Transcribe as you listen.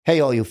Hey,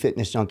 all you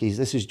fitness junkies,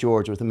 this is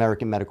George with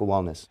American Medical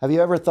Wellness. Have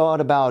you ever thought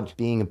about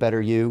being a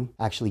better you,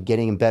 actually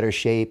getting in better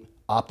shape,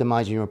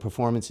 optimizing your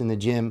performance in the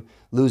gym,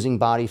 losing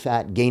body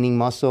fat, gaining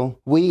muscle?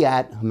 We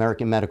at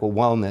American Medical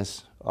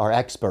Wellness are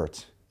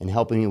experts in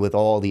helping you with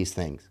all these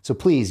things. So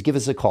please give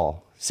us a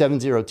call,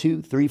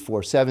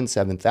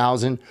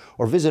 702-347-7000,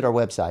 or visit our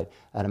website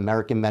at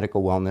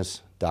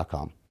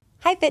americanmedicalwellness.com.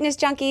 Hi, fitness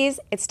junkies.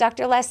 It's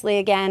Dr. Leslie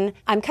again.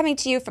 I'm coming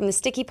to you from the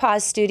Sticky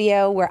Paws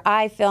studio where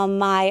I film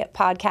my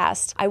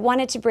podcast. I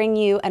wanted to bring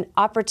you an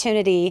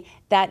opportunity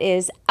that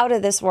is out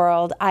of this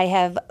world. I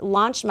have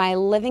launched my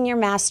Living Your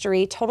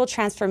Mastery Total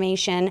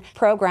Transformation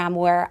program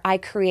where I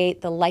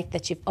create the life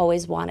that you've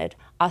always wanted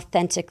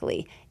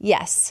authentically.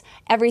 Yes,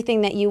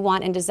 everything that you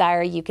want and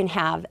desire you can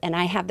have, and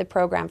I have the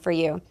program for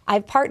you.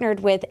 I've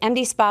partnered with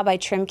MD Spa by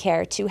Trim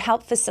Care to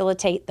help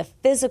facilitate the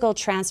physical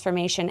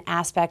transformation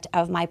aspect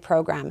of my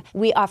program.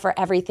 We offer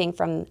everything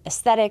from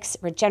aesthetics,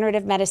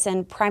 regenerative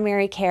medicine,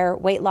 primary care,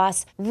 weight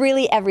loss,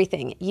 really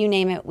everything. You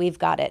name it, we've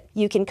got it.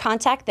 You can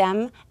contact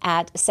them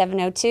at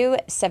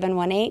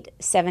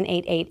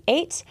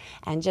 702-718-7888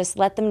 and just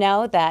let them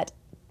know that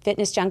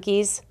Fitness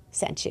Junkies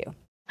sent you.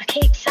 I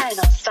keep saying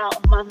I'll start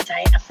on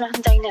Monday, and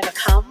Monday never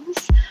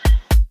comes.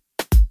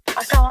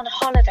 I go on a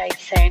holiday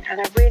soon, and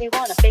I really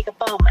want a bigger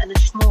bum and a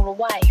smaller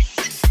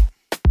waist.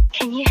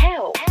 Can you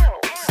help?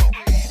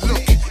 Look,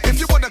 if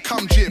you wanna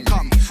come gym,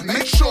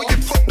 make sure you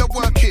put the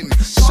work in.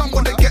 Some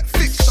wanna get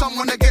fit, some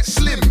wanna get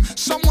slim,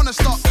 some wanna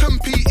start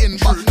competing,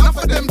 but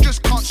enough of them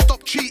just can't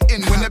stop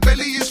cheating. When their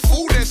belly is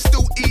full, they're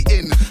still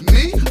eating.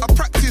 Me, I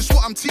practice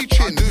what I'm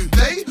teaching.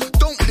 They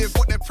don't live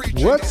what they're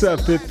preaching. What's up,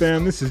 Fit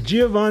Fam? This is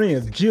Giovanni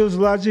of Gio's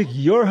Logic,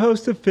 your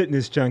host of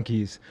Fitness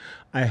Junkies.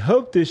 I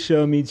hope this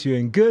show meets you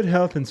in good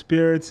health and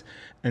spirits,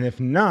 and if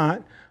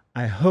not,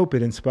 I hope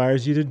it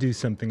inspires you to do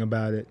something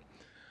about it.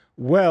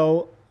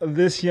 Well,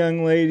 this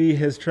young lady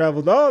has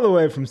traveled all the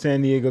way from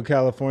San Diego,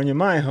 California,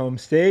 my home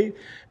state,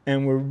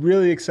 and we're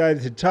really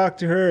excited to talk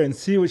to her and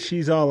see what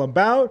she's all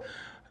about.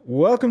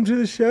 Welcome to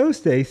the show,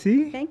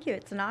 Stacy. Thank you.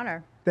 It's an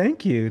honor.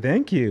 Thank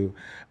you.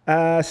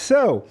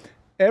 So,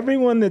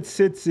 everyone that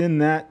sits in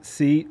that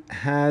seat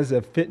has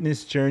a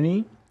fitness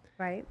journey.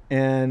 Right.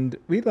 And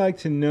we'd like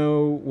to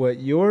know what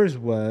yours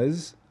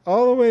was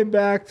all the way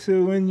back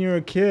to when you were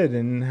a kid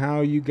and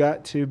how you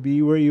got to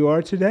be where you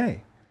are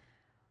today.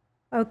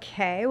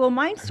 Okay. Well,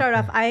 mine started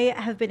off, I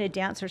have been a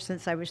dancer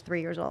since I was 3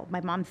 years old.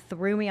 My mom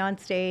threw me on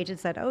stage and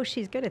said, oh,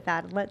 she's good at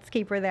that. Let's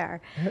keep her there.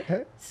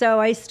 So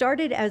I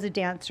started as a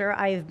dancer.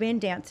 I've been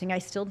dancing. I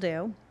still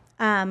do.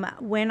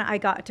 When I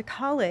got to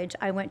college,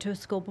 I went to a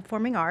school of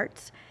performing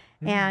arts.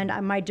 And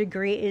my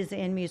degree is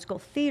in musical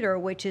theater,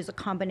 which is a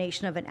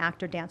combination of an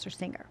actor, dancer,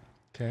 singer.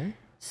 Okay.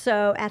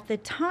 So at the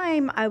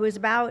time, I was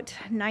about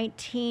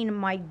 19.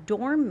 My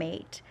dorm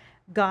mate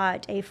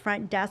got a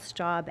front desk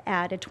job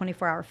at a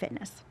 24-hour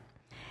fitness.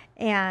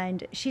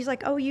 And she's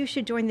like, oh, you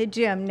should join the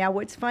gym. Now,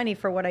 what's funny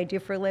for what I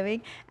do for a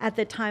living, at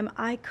the time,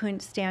 I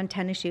couldn't stand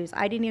tennis shoes.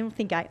 I didn't even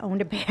think I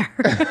owned a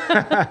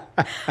pair.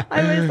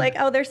 I was like,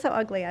 oh, they're so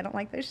ugly. I don't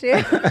like those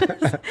shoes.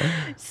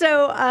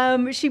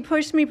 So she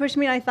pushed me,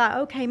 and I thought,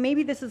 okay,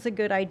 maybe this is a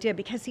good idea.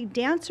 Because, see,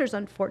 dancers,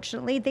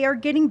 unfortunately, they are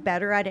getting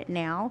better at it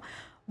now.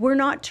 We're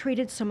not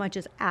treated so much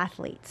as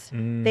athletes.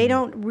 They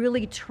don't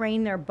really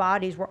train their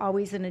bodies. We're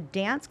always in a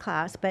dance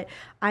class, but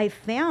I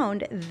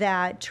found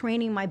that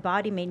training my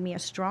body made me a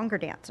stronger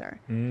dancer.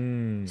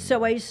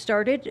 So I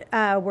started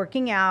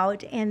working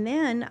out, and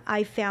then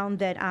I found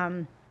that,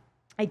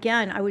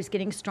 again, I was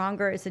getting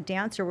stronger as a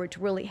dancer, which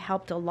really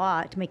helped a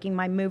lot, making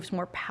my moves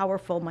more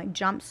powerful, my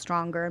jumps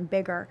stronger and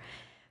bigger.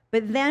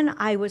 But then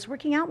I was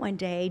working out one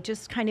day,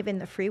 just kind of in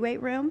the free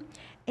weight room,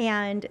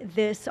 and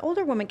this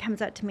older woman comes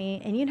up to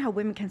me, and you know how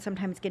women can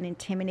sometimes get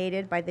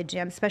intimidated by the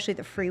gym, especially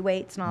the free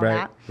weights and all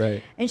that.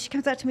 Right. And she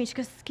comes up to me, she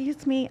goes,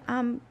 excuse me,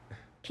 can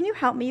you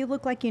help me? You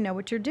look like you know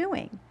what you're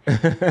doing.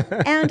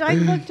 And I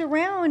looked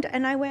around,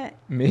 and I went,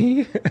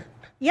 me?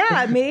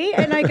 Yeah, me.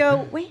 And I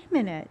go, wait a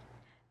minute,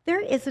 there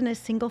isn't a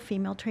single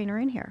female trainer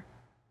in here.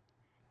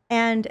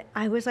 And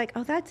I was like,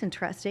 oh, that's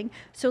interesting.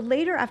 So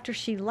later, after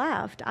she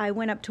left, I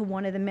went up to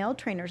one of the male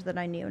trainers that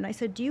I knew, and I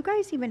said, do you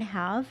guys even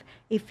have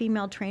a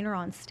female trainer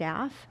on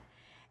staff?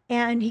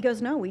 And he goes,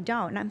 no, we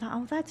don't. And I thought,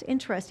 oh, that's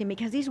interesting,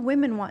 because these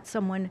women want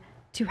someone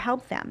to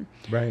help them.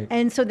 Right.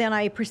 And so then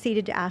I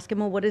proceeded to ask him,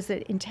 well, what does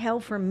it entail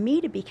for me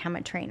to become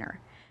a trainer?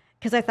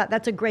 Because I thought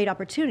that's a great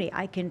opportunity.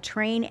 I can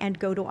train and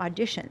go to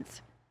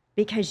auditions,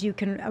 because you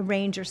can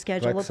arrange your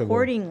schedule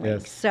accordingly.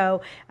 Yes.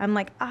 So I'm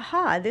like,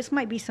 aha, this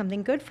might be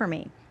something good for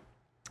me.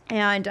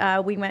 And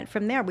we went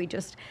from there. We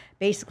just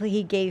basically,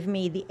 he gave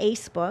me the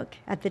ACE book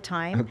at the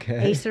time,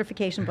 ACE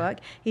certification book.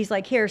 He's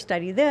like, here,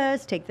 study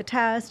this, take the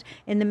test.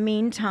 In the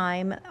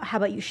meantime, how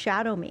about you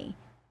shadow me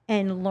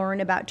and learn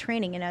about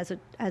training? And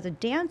as a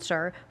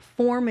dancer,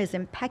 form is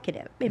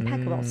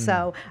impeccable.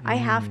 So I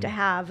have to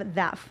have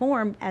that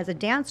form as a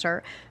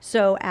dancer.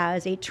 So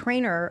as a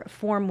trainer,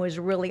 form was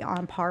really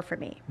on par for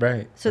me.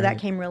 Right. So that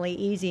came really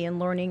easy in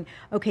learning,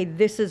 okay,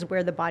 this is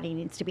where the body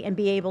needs to be, and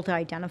be able to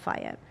identify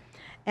it.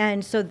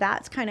 And so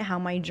that's kind of how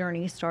my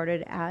journey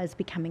started as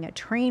becoming a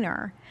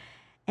trainer.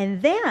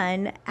 And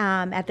then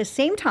at the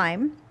same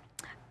time,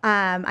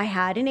 I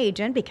had an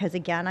agent because,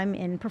 again, I'm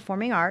in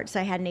performing arts.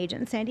 I had an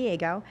agent in San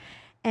Diego,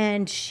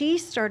 and she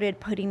started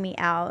putting me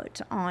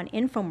out on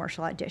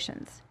infomercial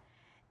auditions.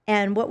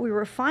 And what we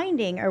were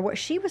finding, or what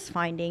she was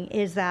finding,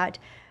 is that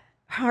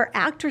her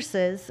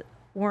actresses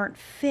weren't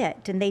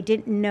fit and they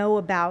didn't know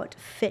about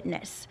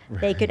fitness.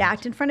 Right. They could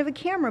act in front of a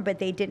camera, but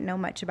they didn't know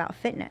much about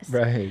fitness.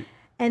 Right.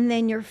 And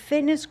then your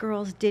fitness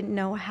girls didn't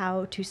know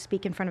how to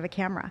speak in front of a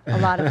camera, a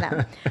lot of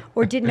them,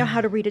 or didn't know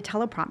how to read a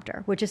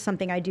teleprompter, which is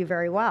something I do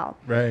very well.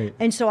 Right.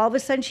 And so all of a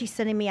sudden she's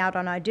sending me out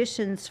on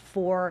auditions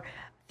for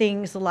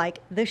things like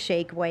the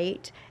shake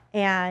weight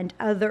and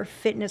other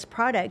fitness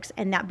products,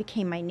 and that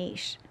became my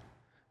niche.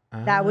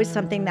 That was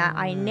something that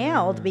I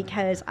nailed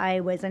because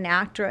I was an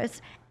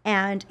actress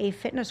and a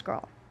fitness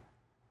girl.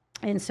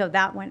 And so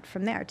that went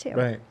from there too.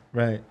 Right,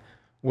 right.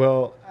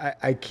 Well,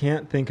 I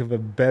can't think of a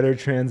better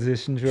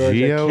transition, George.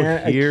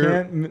 Gio, I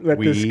can't let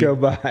this go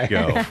by.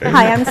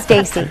 Hi, I'm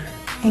Stacy,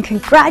 and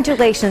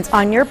congratulations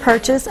on your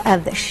purchase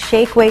of the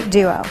Shake Weight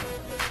Duo.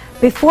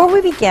 Before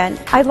we begin,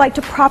 I'd like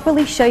to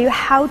properly show you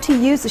how to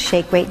use the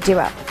Shake Weight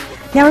Duo.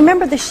 Now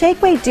remember, the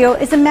Shake Weight Duo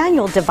is a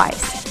manual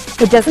device.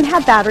 It doesn't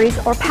have batteries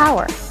or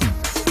power.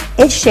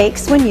 It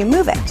shakes when you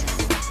move it.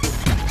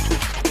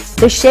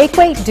 The Shake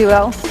Weight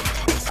Duo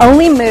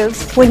only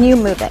moves when you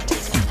move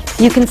it.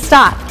 You can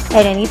stop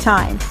at any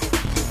time.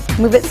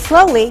 Move it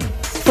slowly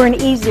for an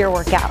easier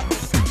workout.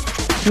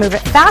 Move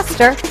it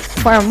faster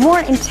for a more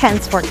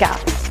intense workout.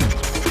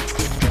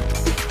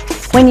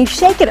 When you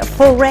shake it at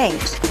full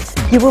range,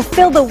 you will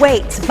feel the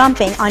weights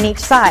bumping on each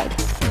side.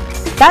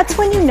 That's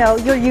when you know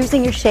you're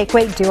using your Shake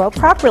Weight Duo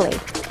properly.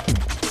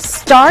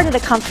 Start at a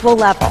comfortable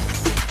level,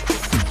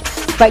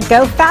 but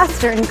go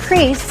faster,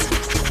 increase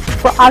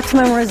for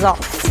optimum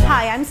results.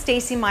 Hi, I'm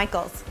Stacy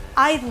Michaels.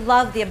 I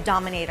love the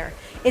Abdominator.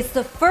 It's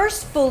the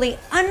first fully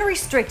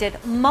unrestricted,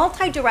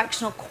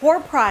 multi-directional core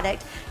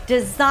product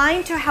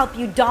designed to help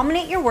you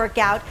dominate your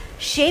workout,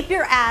 shape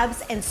your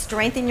abs, and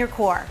strengthen your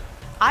core.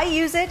 I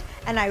use it,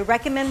 and I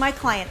recommend my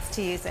clients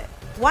to use it.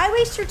 Why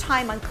waste your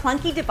time on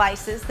clunky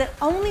devices that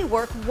only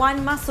work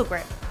one muscle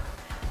group?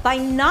 By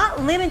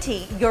not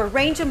limiting your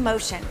range of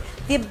motion,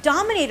 the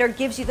Abdominator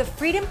gives you the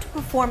freedom to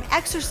perform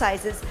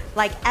exercises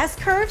like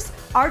S-curves,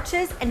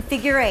 arches, and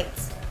figure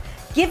eights,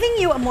 giving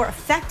you a more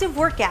effective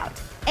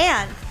workout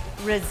and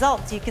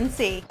results you can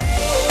see.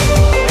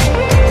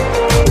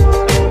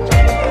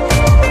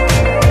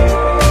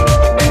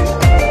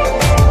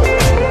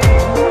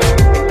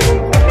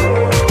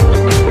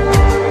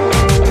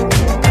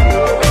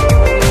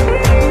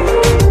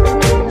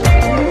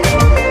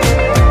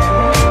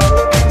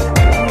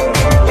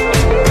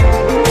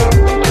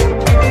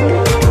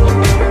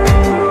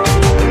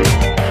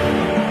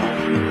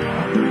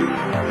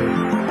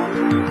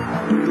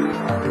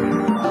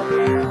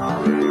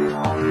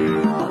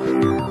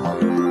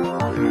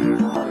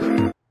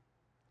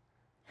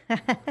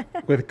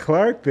 With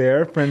Clark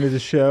there, friend of the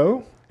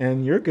show,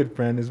 and your good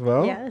friend as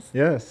well. Yes.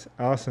 Yes,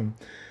 awesome.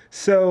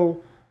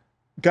 So,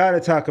 got to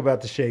talk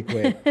about the Shake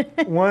Weight.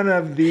 One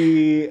of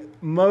the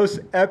most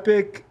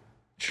epic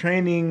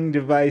training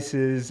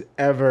devices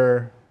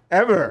ever.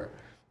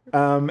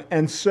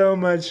 And so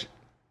much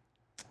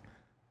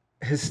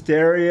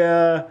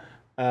hysteria,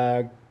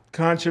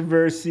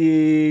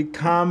 controversy,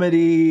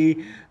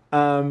 comedy,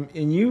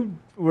 and you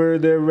were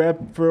their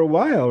rep for a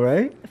while,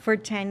 right? For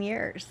 10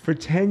 years. For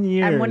 10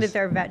 years. I'm one of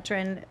their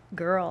veteran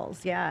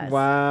girls, yes.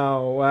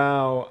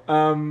 Wow.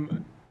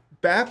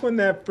 Back when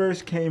that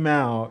first came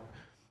out,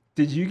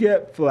 did you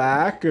get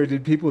flack or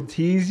did people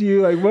tease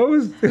you? Like, what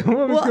was going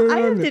on? Well, I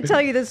have to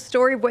tell you the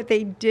story of what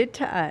they did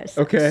to us.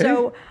 Okay.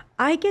 So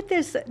I get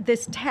this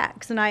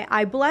text, and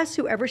I bless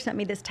whoever sent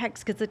me this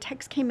text, because the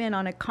text came in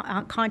on a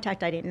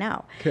contact I didn't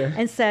know. Okay.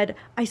 And said,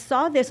 I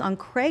saw this on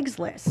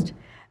Craigslist,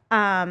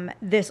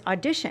 this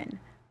audition.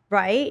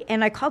 Right.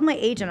 And I called my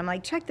agent. I'm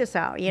like, check this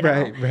out, you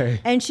know.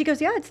 Right. And she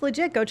goes, yeah, it's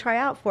legit. Go try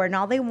out for it. And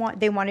all they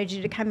wanted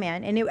you to come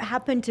in. And it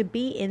happened to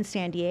be in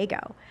San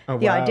Diego,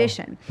 the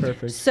audition.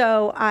 Perfect.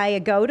 So I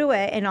go to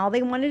it, and all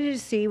they wanted to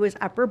see was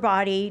upper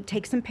body,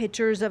 take some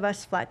pictures of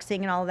us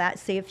flexing and all that,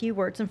 say a few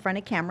words in front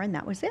of camera, and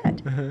that was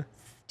it. Uh-huh.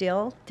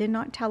 Still did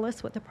not tell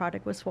us what the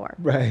product was for.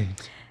 Right.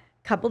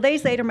 A couple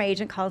days later, my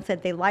agent called and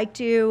said they liked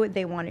you.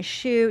 They want to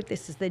shoot.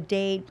 This is the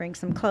date. Bring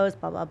some clothes,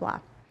 blah, blah, blah.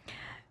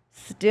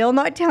 Still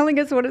not telling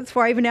us what it's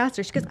for. I even asked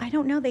her. She goes, I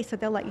don't know. They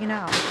said they'll let you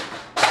know.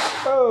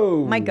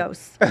 Oh. My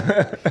ghost.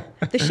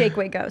 The Shake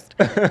Weight ghost.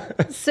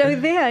 So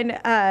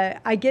then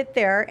I get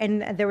there,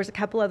 and there was a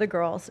couple other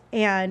girls,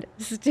 and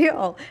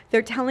still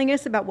they're telling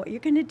us about what you're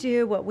going to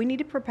do, what we need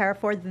to prepare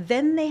for.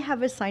 Then they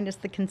have assigned us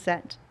the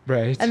consent.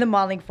 Right. And the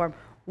modeling form.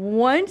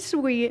 Once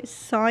we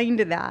signed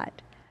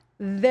that,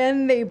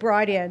 then they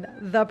brought in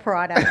the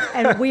product,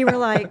 and we were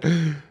like,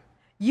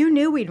 you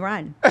knew we'd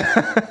run.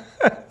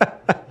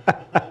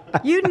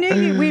 You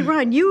knew we'd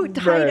run. You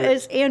tied Right.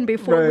 us in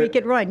before we Right.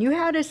 could run. You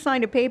had us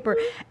sign a paper,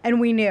 and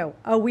we knew.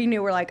 Oh, we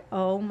knew. We're like,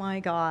 oh my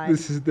God.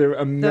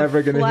 I'm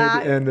never going to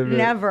hit the end of it.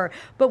 Never.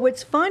 But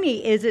what's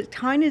funny is it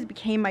kind of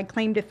became my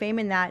claim to fame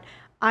in that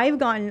I've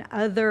gotten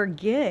other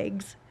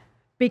gigs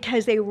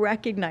because they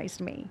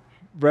recognized me.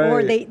 Right.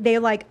 Or they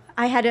like,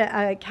 I had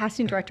a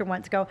casting director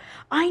once go,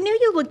 I knew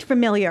you looked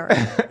familiar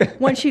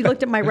when she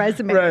looked at my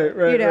resume.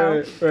 Right, you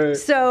know? right.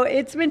 So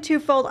it's been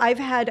twofold.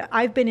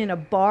 I've been in a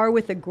bar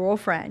with a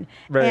girlfriend,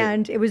 Right.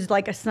 and it was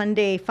like a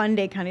Sunday fun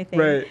day kind of thing.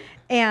 Right.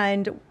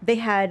 And they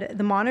had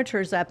the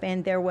monitors up,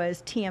 and there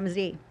was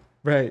TMZ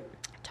Right.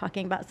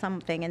 talking about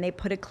something, and they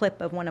put a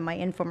clip of one of my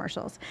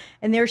infomercials,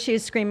 and there she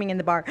is screaming in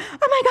the bar, "Oh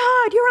my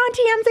God, you're on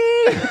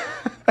TMZ!"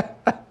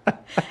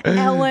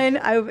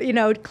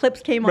 Ellen,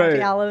 clips came on Right.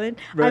 to Ellen.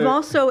 Right. I'm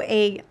also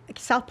a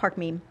South Park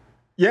meme.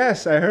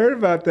 Yes, I heard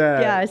about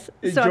that. Yes,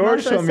 so I'm George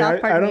also a told me.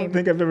 South Park I don't meme.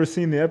 think I've ever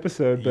seen the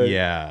episode, but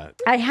Yeah.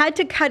 I had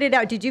to cut it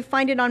out. Did you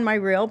find it on my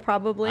reel?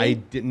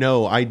 Probably.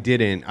 No, I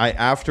didn't. I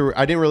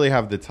didn't really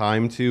have the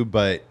time to,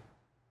 but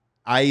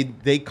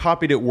they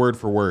copied it word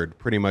for word,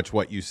 pretty much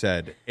what you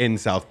said in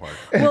South Park.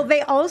 Well,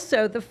 they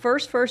also, the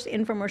first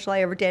infomercial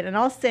I ever did, and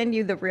I'll send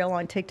you the reel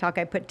on TikTok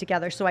I put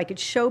together so I could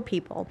show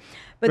people.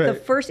 But the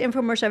Right. first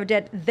infomercial I ever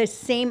did, the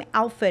same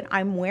outfit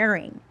I'm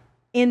wearing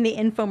in the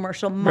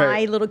infomercial, my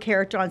Right. little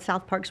character on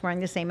South Park's wearing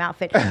the same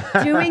outfit,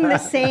 doing the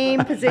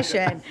same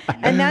position.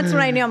 And that's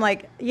when I knew, I'm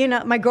like,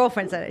 my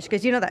girlfriend said it. She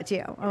goes, you know that's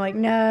you. I'm like,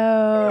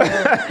 no.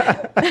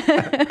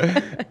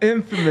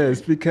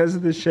 infamous because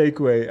of the shake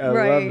weight. I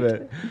Right. love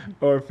it.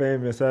 Or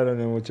famous. I don't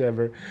know,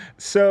 whichever.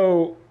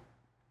 So,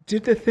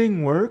 did the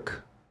thing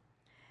work?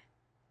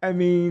 I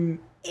mean,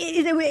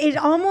 It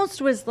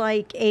almost was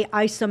like a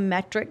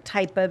isometric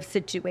type of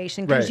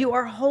situation because Right. you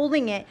are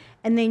holding it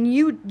and then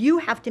you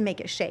have to make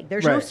it shake.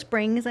 There's no Right.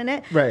 springs in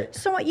it. Right.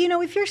 So,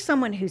 if you're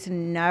someone who's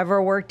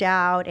never worked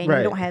out and Right.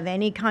 you don't have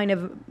any kind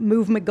of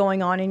movement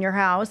going on in your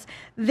house,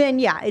 then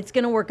yeah, it's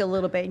going to work a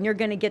little bit and you're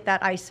going to get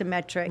that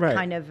isometric Right.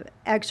 kind of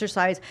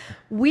exercise.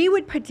 We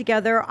would put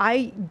together,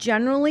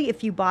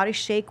 if you bought a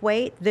shake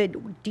weight, the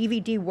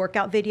DVD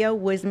workout video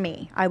was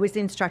me. I was the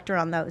instructor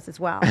on those as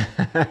well.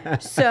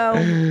 So,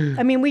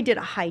 we did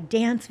a high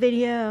dance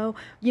video,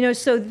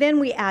 so then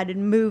we added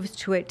moves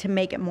to it to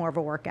make it more of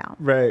a workout.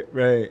 right.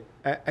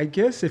 I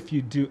guess if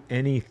you do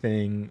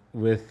anything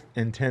with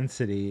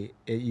intensity,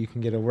 you can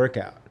get a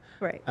workout.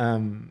 Right.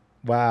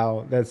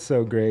 Wow, that's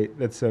so great.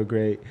 That's so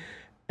great.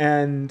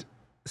 And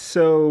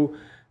so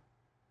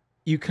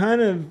you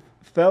kind of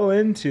fell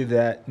into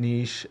that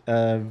niche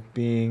of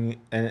being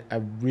a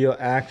real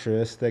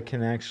actress that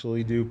can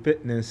actually do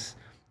fitness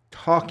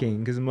talking,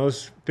 because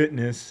most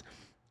fitness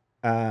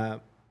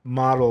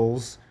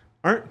models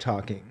aren't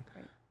talking.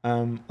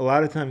 A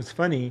lot of times,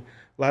 a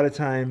lot of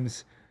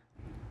times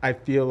I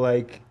feel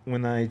like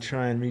when I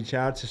try and reach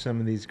out to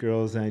some of these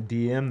girls and I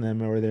DM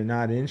them or they're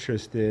not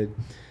interested,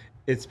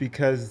 it's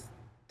because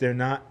they're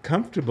not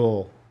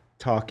comfortable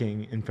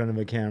talking in front of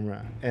a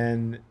camera.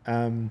 And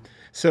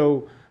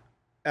so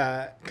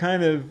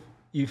kind of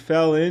you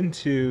fell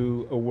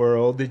into a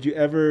world. Did you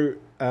ever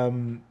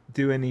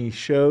do any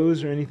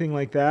shows or anything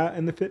like that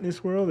in the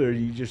fitness world, or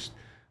you just...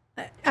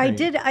 I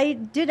did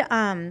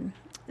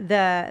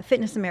the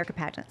Fitness America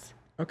pageants.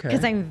 Okay.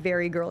 Because I'm a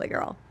very girly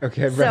girl.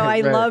 Okay, So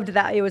I right. loved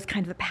that. It was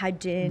kind of a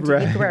pageant.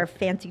 Right. You could wear a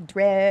fancy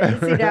dress,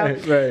 you know.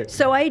 Right.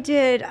 So I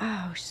did,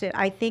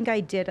 I think I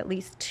did at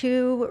least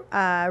 2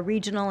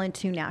 regional and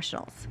 2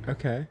 nationals.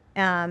 Okay.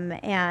 And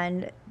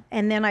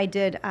then I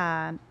did,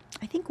 I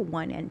think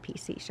 1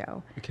 NPC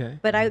show. Okay.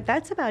 But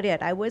that's about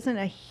it. I wasn't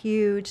a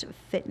huge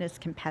fitness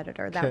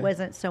competitor. That Okay.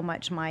 wasn't so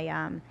much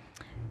my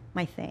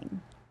my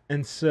thing.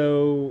 And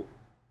so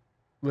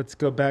let's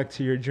go back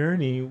to your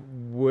journey.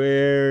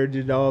 Where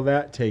did all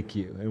that take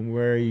you, and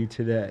where are you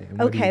today? And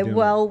what are you Okay, doing?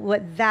 well,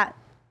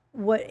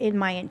 what in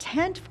my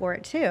intent for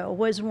it too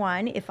was,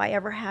 one, if I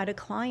ever had a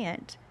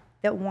client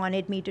that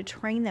wanted me to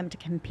train them to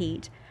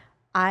compete,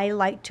 I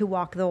like to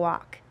walk the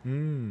walk.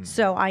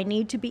 So I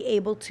need to be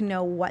able to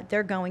know what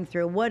they're going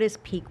through. What does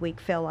peak week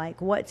feel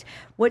like?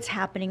 What's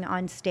happening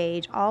on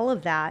stage? All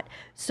of that,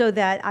 so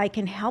that I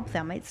can help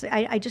them.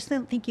 I just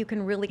don't think you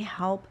can really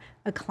help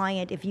a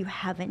client if you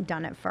haven't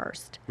done it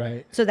first.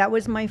 Right. So that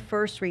was my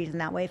first reason.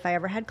 That way, if I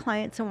ever had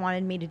clients and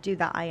wanted me to do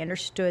that, I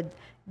understood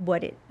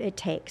what it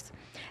takes.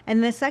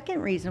 And the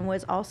second reason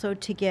was also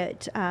to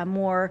get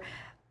more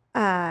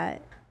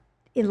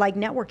in like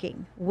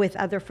networking with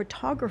other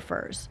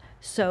photographers,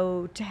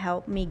 so to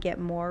help me get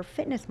more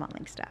fitness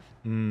modeling stuff.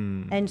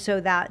 And so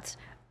that's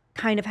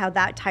kind of how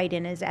that tied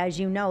in, is, as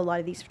you know, a lot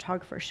of these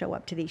photographers show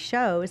up to these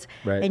shows,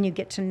 Right. and you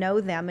get to know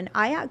them. And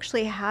I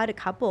actually had a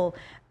couple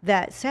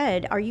that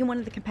said, "Are you one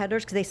of the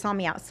competitors?" Because they saw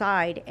me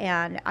outside,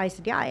 and I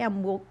said, "Yeah, I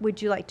am. Well,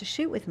 would you like to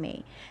shoot with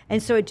me?"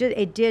 And so it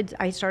did.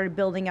 I started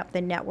building up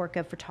the network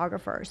of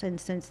photographers, and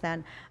since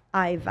then,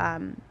 I've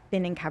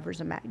been in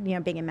covers of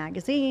being in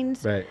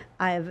magazines. Right.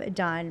 I've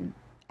done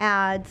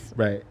ads,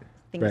 Right.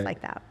 things Right.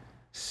 like that.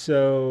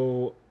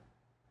 So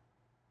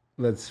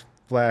let's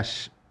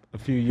flash a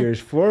few years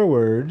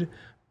forward.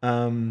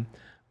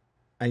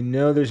 I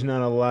know there's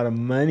not a lot of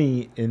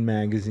money in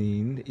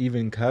magazine,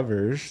 even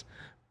covers.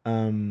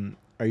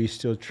 Are you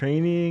still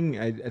training?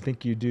 I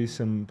think you do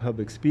some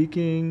public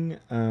speaking.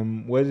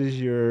 What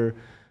is your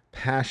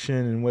passion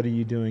and what are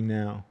you doing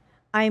now?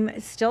 I'm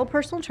still a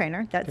personal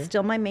trainer. That's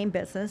still my main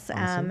business,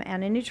 Awesome.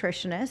 and a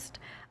nutritionist.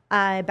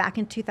 Back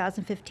in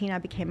 2015, I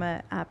became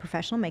a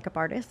professional makeup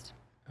artist.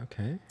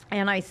 Okay.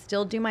 And I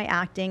still do my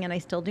acting and I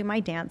still do my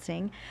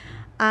dancing.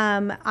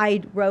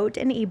 I wrote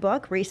an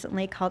ebook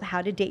recently called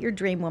How to Date Your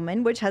Dream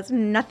Woman, which has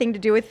nothing to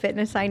do with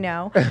fitness, I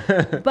know.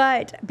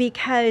 But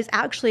because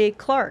actually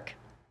Clark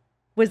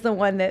was the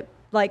one that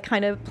like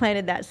kind of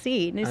planted that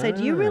seed. And he said,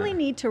 you really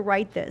need to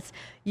write this.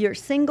 You're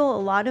single.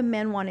 A lot of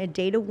men want to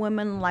date a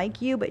woman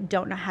like you, but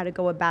don't know how to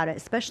go about it,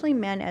 especially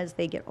men as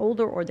they get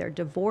older or they're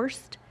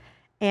divorced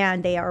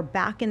and they are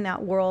back in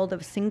that world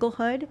of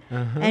singlehood.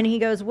 And he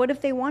goes, what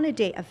if they want to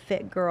date a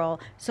fit girl,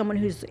 someone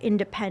who's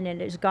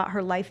independent, has got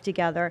her life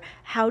together?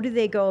 How do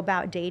they go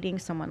about dating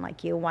someone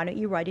like you? Why don't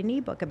you write an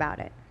ebook about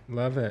it?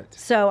 Love it.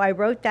 So I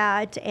wrote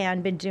that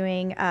and been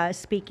doing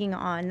speaking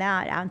on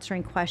that,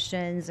 answering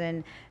questions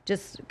and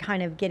just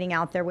kind of getting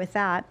out there with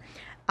that.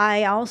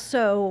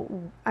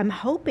 I'm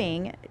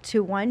hoping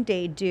to one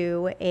day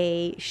do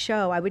a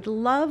show. I would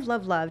love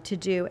to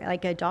do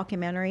like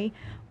a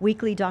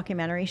weekly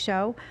documentary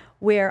show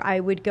where I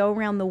would go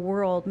around the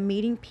world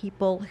meeting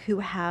people who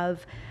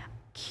have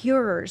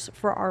cures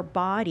for our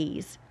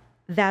bodies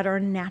that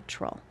are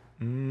natural.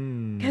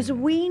 Because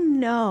we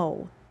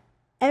know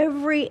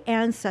every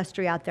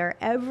ancestry out there,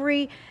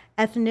 every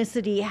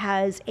ethnicity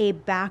has a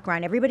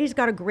background. Everybody's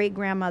got a great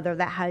grandmother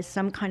that has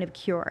some kind of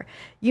cure.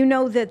 You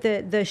know that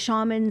the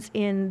shamans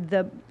in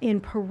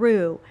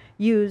Peru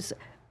use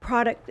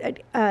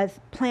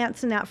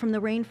plants and that from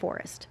the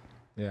rainforest.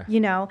 Yeah. You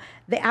know,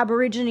 the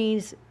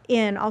Aborigines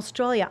in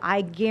Australia,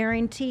 I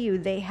guarantee you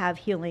they have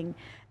healing.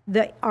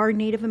 Our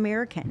Native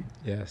American.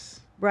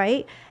 Yes.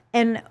 Right?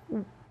 And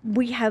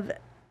we have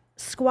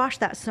squash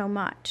that so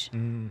much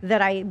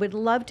that I would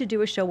love to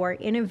do a show where I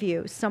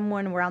interview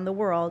someone around the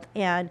world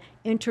and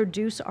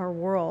introduce our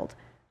world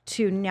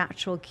to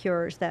natural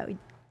cures that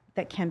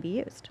can be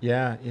used.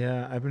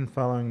 Yeah. I've been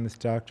following this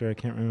doctor. I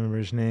can't remember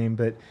his name,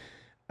 but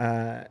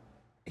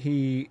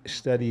he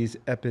studies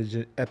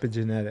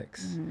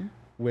epigenetics,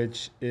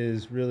 which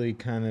is really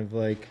kind of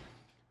like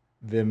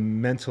the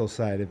mental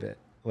side of it,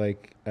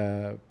 like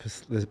the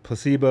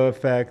placebo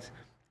effect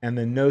and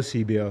the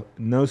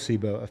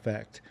nocebo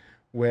effect,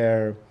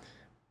 where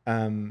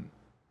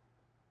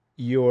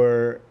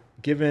you're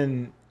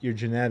given your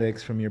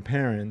genetics from your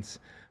parents,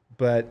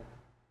 but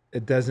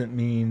it doesn't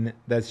mean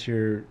that's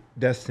your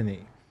destiny.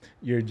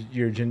 Your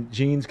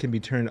genes can be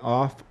turned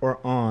off or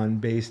on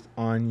based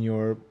on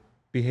your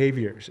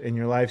behaviors and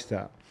your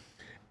lifestyle.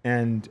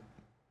 And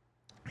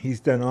he's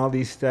done all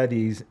these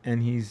studies,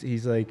 and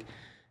he's like,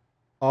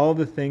 all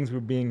the things we're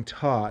being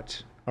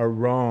taught are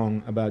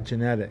wrong about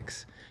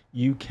genetics.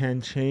 You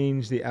can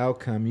change the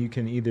outcome. You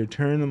can either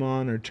turn them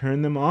on or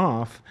turn them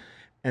off.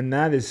 And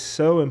that is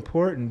so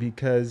important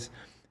because,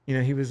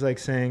 he was like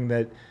saying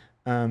that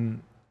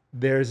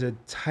there's a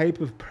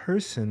type of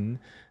person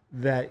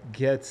that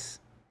gets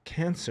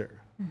cancer.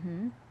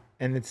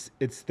 And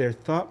it's their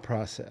thought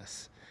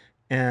process.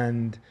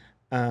 And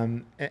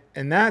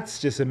that's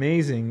just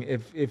amazing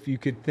if you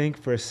could think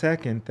for a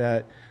second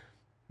that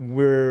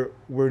we're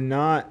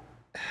not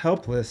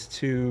helpless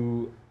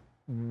to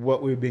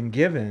what we've been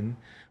given.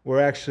 We're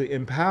actually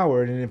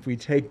empowered, and if we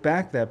take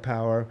back that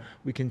power,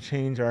 we can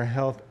change our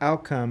health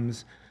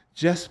outcomes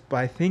just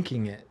by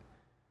thinking it.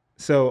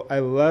 So I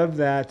love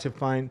that, to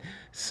find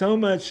so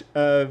much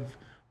of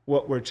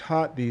what we're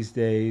taught these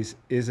days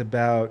is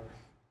about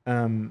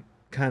kind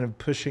of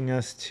pushing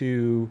us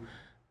to,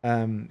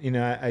 one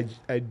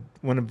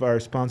of our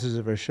sponsors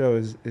of our show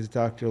is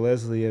Dr.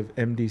 Leslie of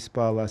MD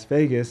Spa Las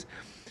Vegas.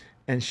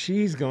 And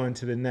she's going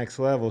to the next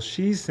level.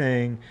 She's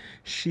saying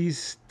she's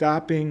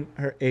stopping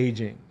her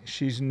aging.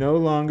 She's no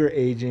longer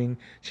aging.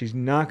 She's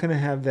not going to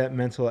have that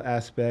mental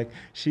aspect.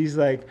 She's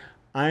like,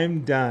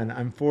 I'm done.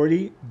 I'm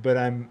 40, but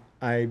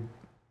I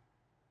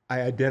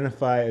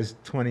identify as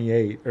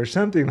 28 or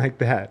something like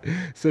that.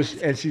 So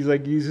and she's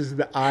like uses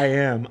the I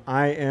am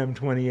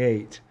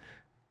 28.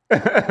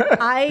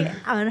 I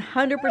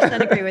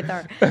 100% agree with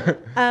her.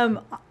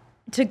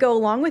 To go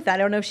along with that, I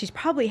don't know if she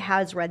probably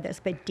has read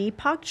this, but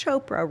Deepak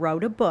Chopra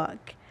wrote a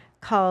book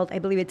called, I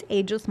believe it's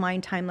Ageless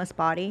Mind, Timeless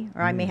Body,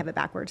 or I may have it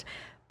backwards.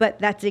 But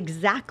that's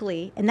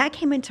exactly, and that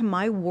came into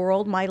my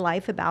world, my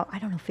life about,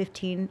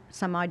 15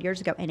 some odd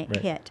years ago, and it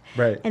hit.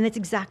 Right. And that's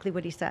exactly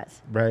what he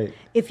says. Right.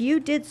 If you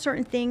did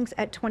certain things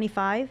at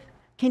 25,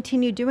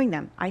 continue doing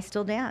them. I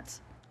still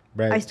dance.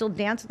 Right. I still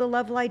dance at the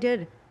level I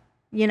did.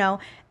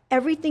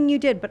 Everything you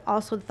did, but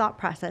also the thought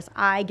process.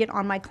 I get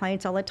on my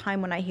clients all the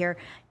time when I hear,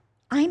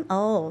 I'm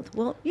old.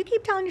 Well, you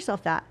keep telling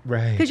yourself that.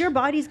 Right. Because your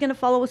body's going to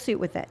follow suit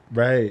with it.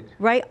 Right.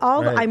 Right?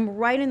 Right. I'm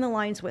right in the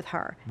lines with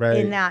her. Right.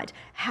 In that,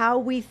 how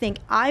we think.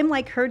 I'm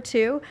like her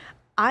too.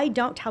 I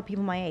don't tell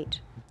people my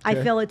age. I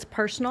feel it's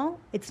personal.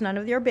 It's none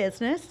of your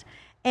business.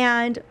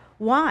 And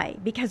why?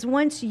 Because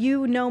once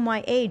you know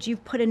my age,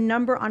 you've put a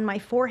number on my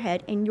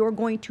forehead and you're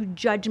going to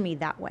judge me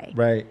that way.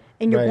 Right.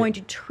 And you're going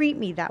to treat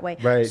me that way.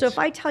 Right. So if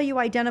I tell you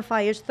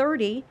identify as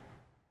 30,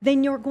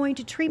 then you're going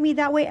to treat me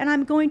that way and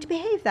I'm going to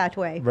behave that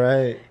way.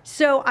 Right.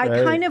 So I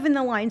kind of in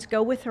the lines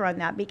go with her on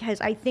that, because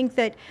I think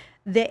that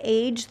the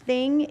age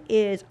thing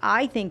is,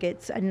 I think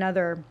it's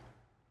another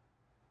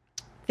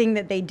thing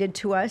that they did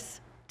to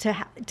us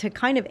to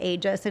kind of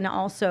age us. And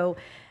also,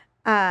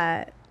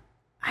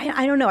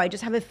 I don't know. I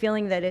just have a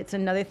feeling that it's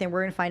another thing.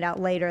 We're going to find out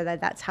later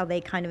that that's how they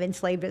kind of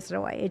enslaved us in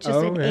a way. It's just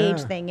an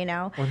age thing,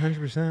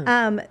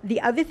 100%.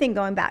 The other thing,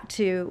 going back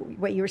to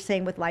what you were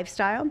saying with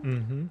lifestyle,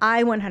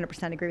 I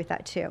 100% agree with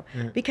that too.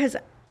 Yeah. Because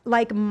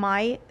like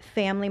my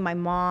family, my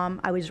mom,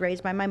 I was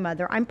raised by my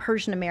mother. I'm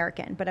Persian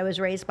American, but I was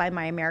raised by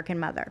my American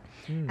mother.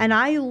 And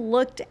I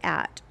looked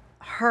at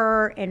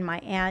her and my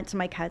aunts and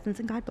my cousins,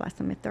 and God bless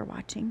them if they're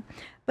watching,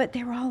 but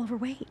they were all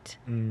overweight.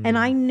 And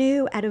I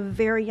knew at a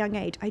very young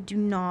age, I do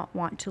not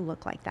want to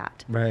look like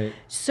that. Right.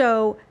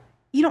 So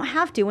you don't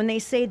have to. When they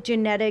say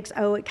genetics,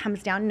 oh, it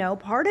comes down. No,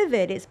 part of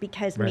it is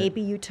because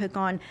maybe you took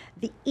on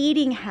the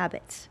eating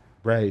habits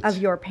of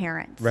your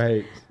parents.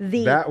 Right.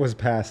 That was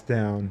passed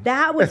down.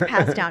 That was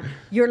passed down.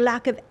 Your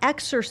lack of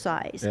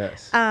exercise.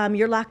 Yes.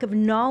 Your lack of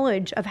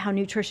knowledge of how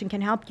nutrition can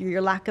help you.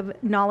 Your lack of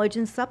knowledge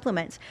in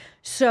supplements.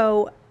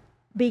 So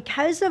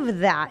because of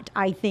that,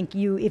 I think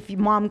if your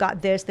mom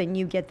got this, then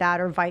you get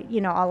that, or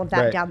all of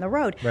that down the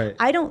road. Right.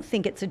 I don't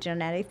think it's a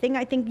genetic thing.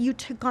 I think you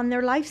took on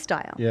their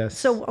lifestyle. Yes.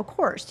 So of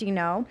course,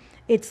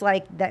 it's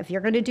like that. If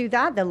you're going to do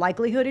that, the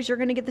likelihood is you're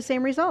going to get the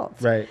same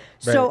results. Right.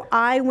 So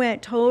I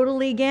went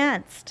totally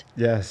against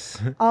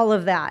all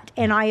of that,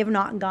 and I have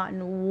not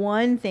gotten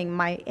one thing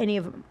any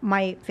of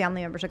my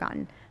family members have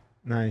gotten.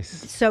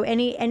 Nice. So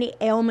any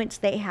ailments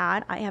they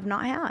had, I have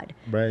not had.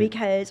 Right.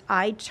 Because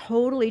I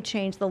totally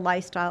changed the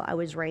lifestyle I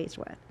was raised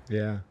with.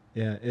 Yeah.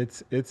 Yeah.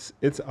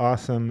 It's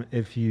awesome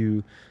if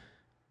you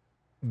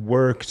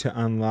work to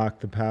unlock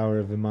the power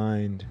of the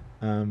mind.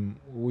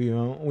 We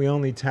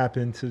only tap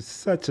into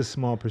such a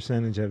small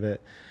percentage of it.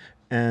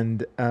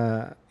 And,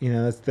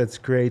 that's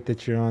great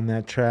that you're on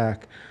that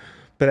track.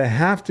 But I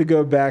have to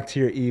go back to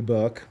your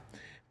ebook,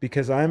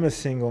 because I'm a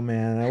single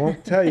man. I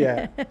won't tell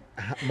you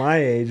my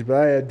age, but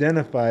I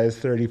identify as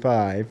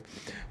 35.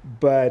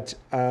 But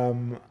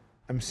I'm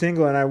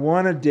single, and I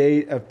want to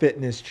date a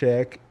fitness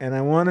chick, and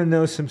I want to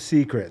know some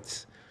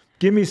secrets.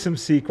 Give me some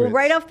secrets. Well,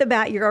 right off the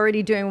bat, you're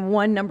already doing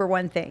number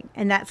one thing,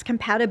 and that's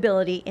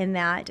compatibility, in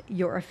that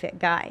you're a fit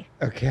guy.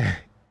 Okay.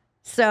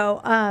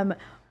 So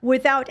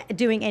without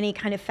doing any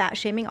kind of fat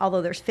shaming,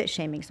 although there's fit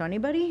shaming. So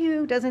anybody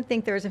who doesn't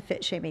think there isn't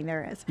fit shaming,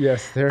 there is.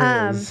 Yes,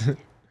 there is.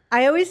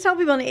 I always tell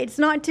people it's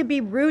not to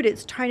be rude.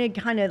 It's trying to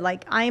kind of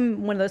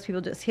I'm one of those people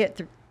just hit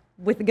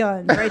with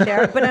guns right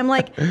there. But I'm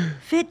like,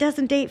 fit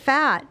doesn't date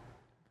fat.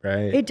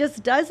 Right. It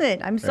just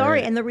doesn't. I'm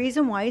sorry. Right. And the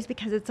reason why is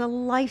because it's a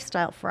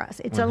lifestyle for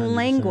us. It's 100%. a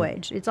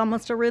language. It's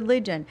almost a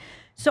religion.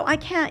 So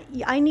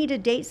I need to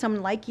date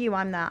someone like you.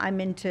 I'm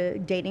into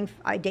dating.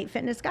 I date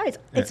fitness guys.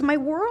 It's my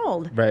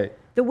world. Right.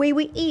 The way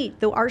we eat,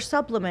 our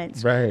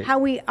supplements, right.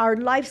 Our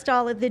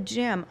lifestyle at the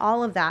gym,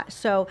 all of that.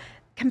 So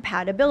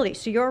compatibility.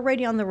 So you're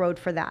already on the road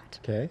for that.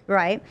 Okay.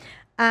 Right.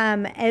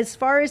 As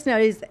far as now,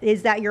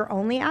 is that your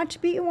only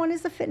attribute you want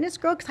as a fitness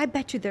girl? Because I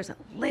bet you there's a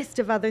list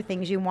of other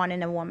things you want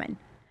in a woman.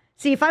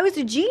 See, if I was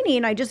a genie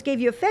and I just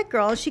gave you a fit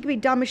girl, she could be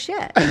dumb as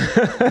shit.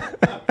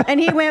 And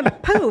he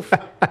went, poof,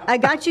 I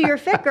got you your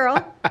fit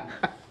girl.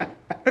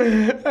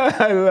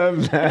 I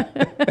love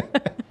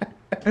that.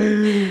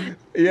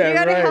 Yeah, you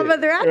got to have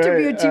other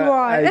attributes you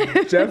want.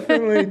 I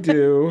definitely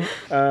do.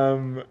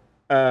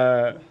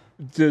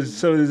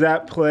 Does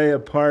that play a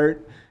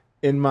part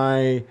in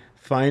my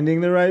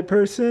finding the right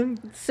person?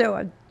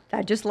 So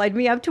that just led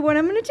me up to what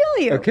I'm going to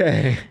tell you.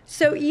 Okay.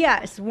 So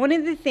yes, one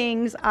of the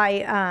things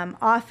I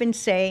often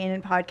say in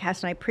a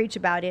podcast and I preach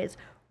about is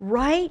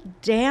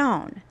write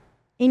down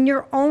in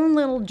your own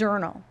little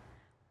journal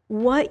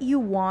what you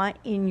want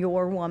in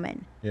your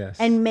woman. Yes.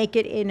 And make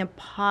it in a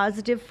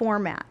positive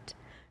format.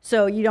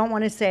 So you don't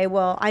want to say,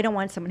 well, I don't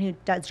want someone who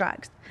does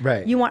drugs.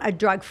 Right. You want a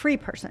drug-free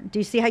person. Do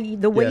you see how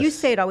the way you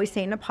say it, always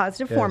say in a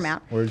positive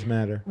format. Words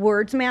matter.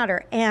 Words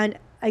matter. And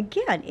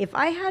again, if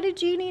I had a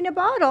genie in a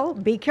bottle,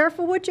 be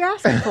careful what you're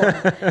asking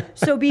for.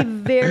 So be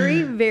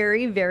very,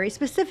 very, very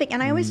specific.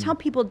 And I always tell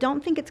people,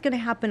 don't think it's going to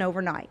happen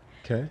overnight.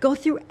 Okay. Go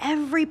through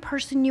every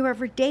person you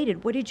ever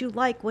dated. What did you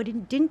like? What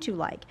didn't you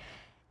like?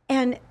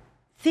 And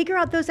figure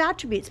out those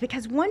attributes,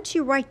 because once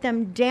you write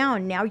them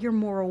down, now you're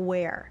more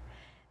aware.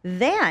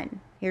 Then,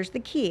 here's the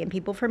key, and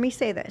people for me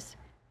say this,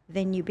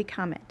 then you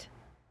become it,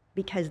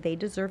 because they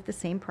deserve the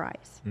same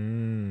prize.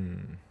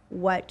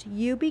 What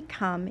you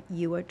become,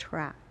 you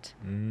attract.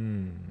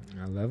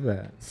 I love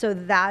that. So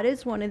that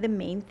is one of the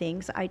main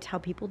things I tell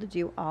people to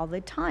do all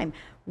the time.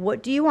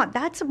 What do you want?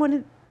 That's one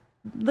of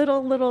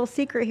little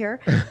secret here.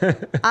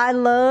 I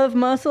love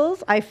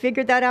muscles. I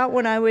figured that out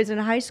when I was in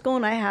high school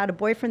and I had a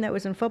boyfriend that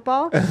was in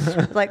football. I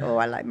was like, oh,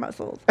 I like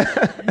muscles.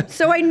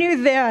 So I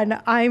knew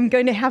then I'm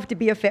going to have to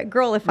be a fit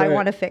girl if I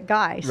want a fit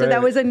guy. So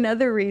that was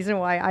another reason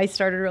why I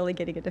started really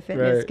getting into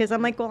fitness, because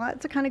I'm like, well,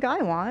 that's the kind of guy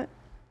I want.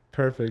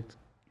 Perfect.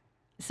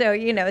 So,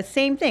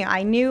 same thing.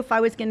 I knew if I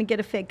was going to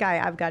get a fit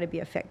guy, I've got to be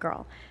a fit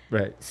girl.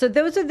 Right. So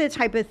those are the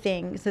type of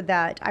things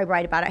that I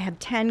write about. I have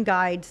 10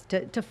 guides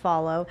to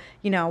follow.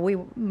 We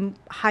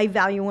high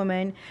value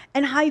women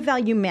and high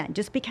value men.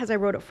 Just because I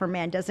wrote it for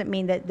men doesn't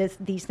mean that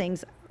these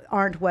things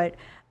aren't what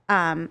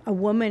a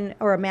woman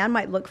or a man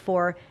might look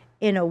for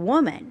in a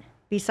woman,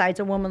 besides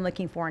a woman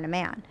looking for in a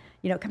man.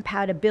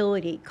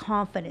 Compatibility,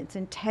 confidence,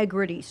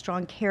 integrity,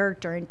 strong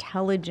character,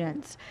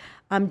 intelligence,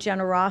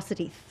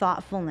 generosity,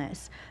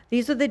 thoughtfulness.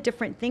 These are the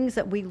different things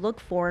that we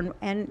look for,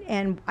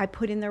 and I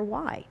put in there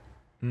why.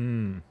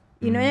 And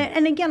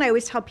again, I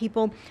always tell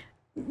people,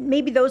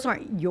 maybe those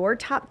aren't your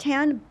top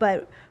 10,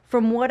 but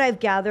from what I've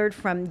gathered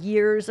from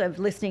years of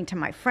listening to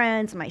my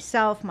friends,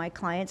 myself, my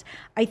clients,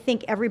 I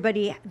think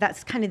everybody,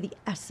 that's kind of the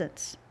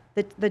essence.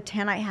 The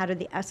 10 I had are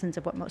the essence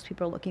of what most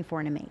people are looking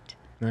for in a mate.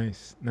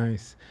 Nice.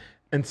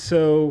 And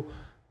so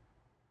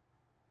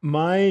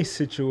my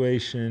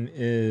situation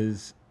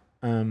is,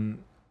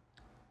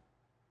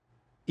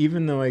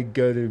 even though I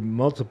go to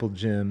multiple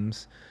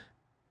gyms,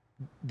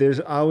 there's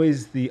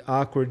always the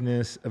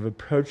awkwardness of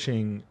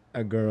approaching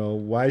a girl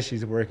while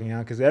she's working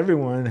out, because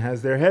everyone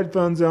has their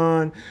headphones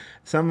on.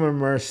 Some of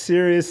them are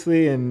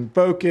seriously and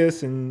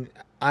focused, and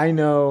I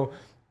know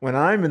when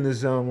I'm in the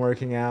zone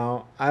working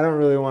out, I don't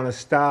really want to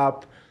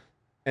stop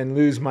and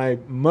lose my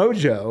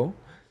mojo.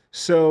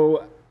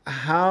 So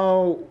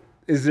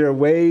is there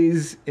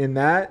ways in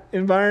that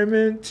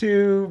environment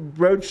to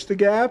broach the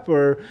gap,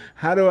 or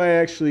how do I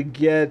actually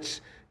create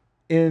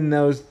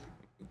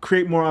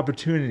more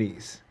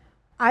opportunities?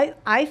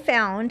 I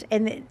found,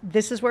 and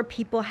this is where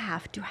people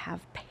have to have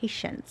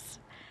patience.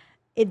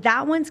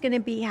 That one's going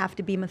to have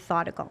to be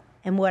methodical.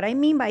 And what I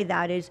mean by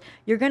that is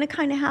you're going to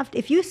kind of have to,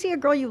 if you see a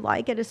girl you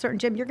like at a certain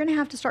gym, you're going to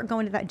have to start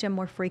going to that gym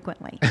more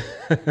frequently.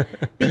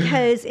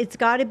 Because it's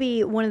got to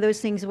be one of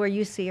those things where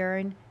you see her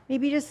and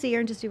maybe you just see her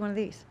and just do one of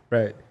these.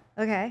 Right.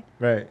 Okay.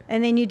 Right.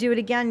 And then you do it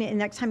again, and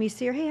next time you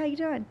see her, hey, how you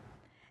doing?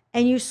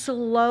 And you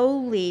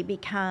slowly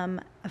become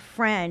a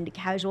friend,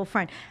 casual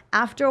friend.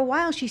 After a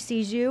while, she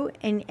sees you,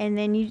 and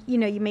then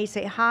you may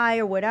say hi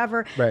or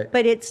whatever. Right.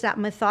 But it's that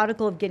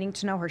methodical of getting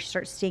to know her. She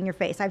starts seeing your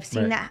face. I've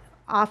seen that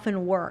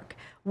often work.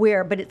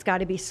 But it's got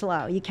to be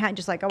slow. You can't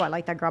just like, oh, I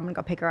like that girl, I'm gonna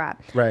go pick her up.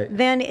 Right.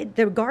 Then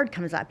the guard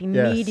comes up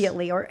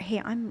immediately, or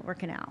hey, I'm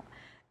working out.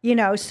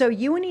 So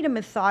you need to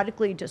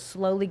methodically just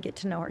slowly get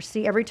to know her.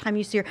 See, every time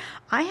you see her,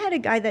 I had a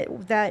guy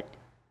that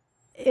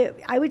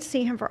I would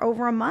see him for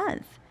over a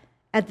month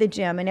at the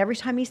gym, and every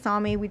time he saw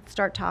me, we'd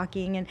start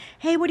talking and,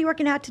 hey, what are you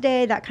working out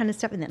today? That kind of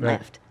stuff, and then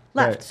left.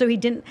 Right. So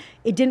it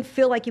didn't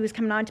feel like he was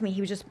coming on to me.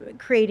 He was just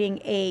creating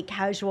a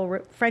casual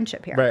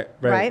friendship here.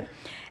 Right.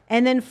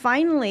 And then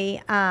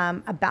finally,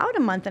 about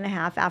a month and a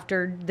half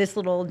after this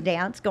little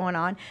dance going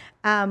on,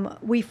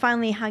 we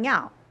finally hung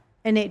out.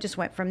 And it just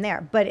went from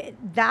there. But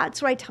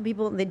that's what I tell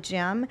people in the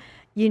gym.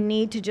 You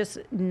need to just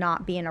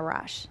not be in a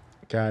rush.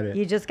 Got it.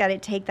 You just got to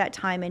take that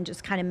time and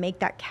just kind of make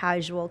that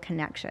casual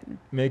connection.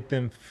 Make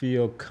them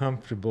feel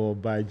comfortable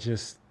by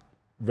just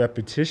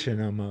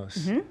repetition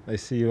almost. Mm-hmm. I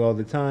see you all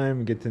the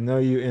time, get to know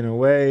you in a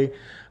way.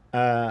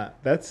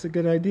 That's a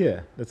good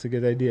idea.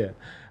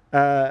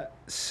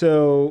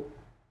 So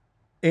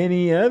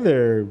any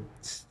other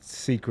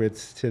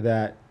secrets to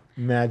that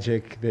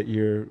magic that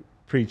you're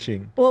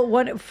preaching? Well,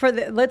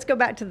 let's go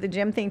back to the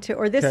gym thing too,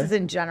 or this is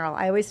in general.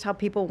 I always tell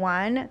people,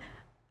 one,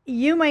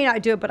 you may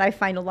not do it, but I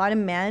find a lot of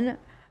men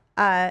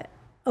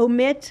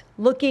omit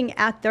looking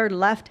at their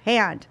left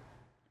hand.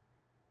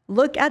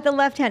 Look at the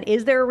left hand.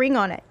 Is there a ring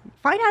on it?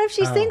 Find out if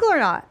she's single or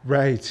not.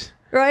 Right.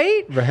 So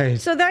right there,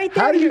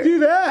 how do you do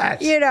that?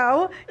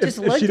 Just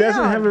look if she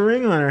doesn't have a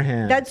ring on her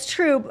hand. That's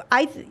true.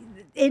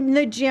 In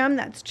the gym,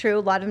 that's true. A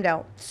lot of them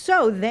don't.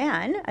 So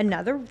then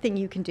another thing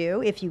you can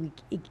do if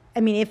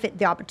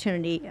the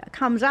opportunity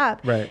comes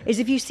up is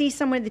if you see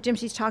someone at the gym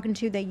she's talking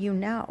to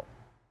that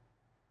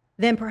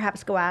then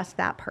perhaps go ask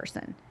that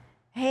person,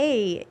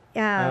 hey,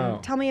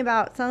 tell me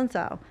about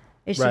so-and-so.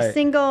 Is she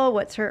single?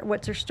 What's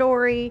her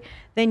story?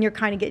 Then you're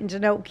kind of getting to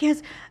know,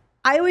 because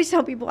I always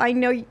tell people, I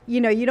know,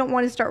 you don't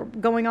want to start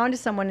going on to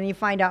someone and you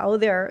find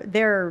out,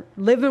 they're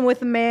living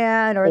with a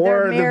man or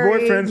they're married. Or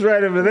the boyfriend's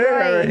right over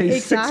there. And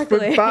he's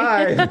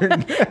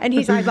 6'5". And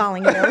he's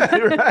eyeballing you.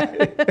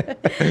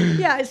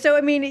 Yeah. So,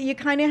 you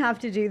kind of have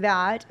to do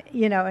that,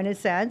 in a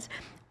sense.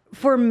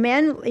 For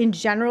men in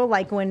general,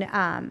 like when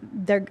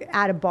they're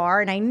at a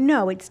bar, and I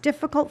know it's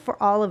difficult for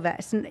all of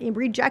us, and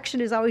rejection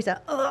is always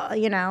that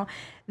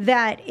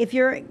if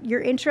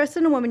you're interested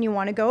in a woman, you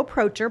want to go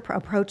approach her.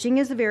 Approaching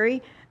is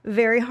very,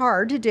 very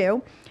hard to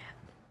do.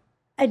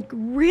 A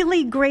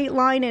really great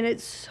line, and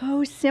it's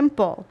so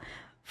simple.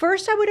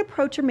 First, I would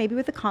approach her maybe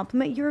with a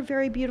compliment. You're a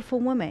very beautiful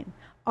woman.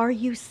 Are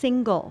you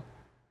single?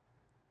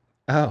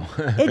 Oh.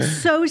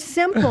 It's so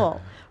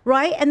simple,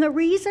 right? And the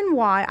reason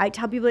why I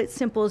tell people it's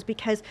simple is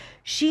because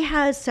she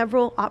has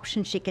several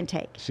options she can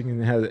take. She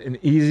can have an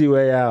easy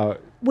way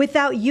out.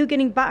 Without you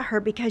getting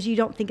butthurt because you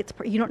don't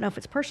you don't know if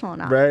it's personal or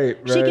not. Right.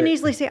 She can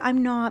easily say,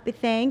 I'm not, but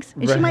thanks.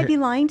 And she might be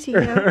lying to you.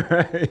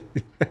 Right.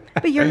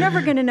 But you're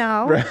never going to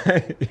know.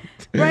 Right.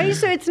 Right?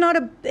 So it's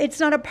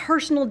not a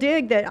personal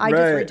dig that I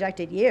just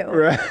rejected you.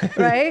 Right.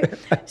 Right?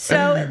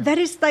 So that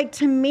is like,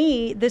 to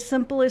me, the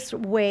simplest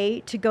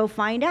way to go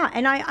find out.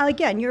 And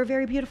again, you're a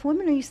very beautiful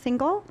woman. Are you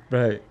single?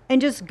 Right.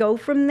 And just go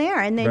from there.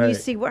 And then you Right.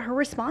 see what her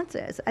response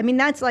is. I mean,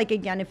 that's like,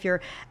 again, if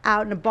you're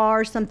out in a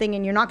bar or something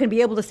and you're not going to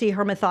be able to see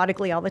her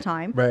methodically all the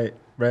time. Right.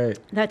 Right.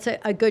 That's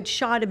a good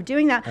shot of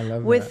doing that. I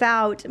love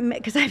without,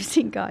 because I've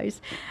seen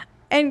guys,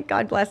 and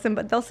God bless them,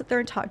 but they'll sit there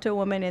and talk to a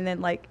woman and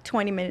then like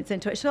 20 minutes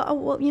into it, she'll, oh,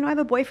 well, I have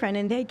a boyfriend,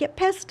 and they get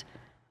pissed.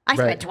 I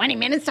spent 20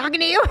 minutes talking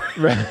to you.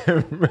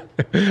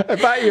 Right. I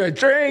bought you a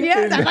drink.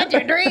 Yes, I bought you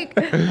a drink.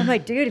 I'm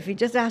like, dude, if you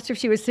just asked her if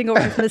she was single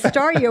right from the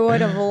start, you would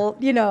have,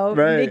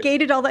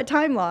 negated all that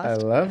time lost. I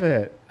love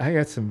it. I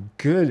got some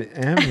good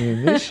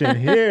ammunition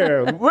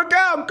here. Look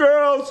out,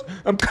 girls.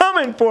 I'm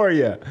coming for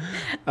you.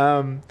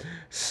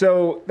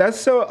 So that's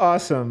so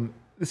awesome.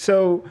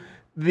 So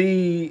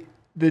the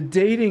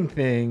dating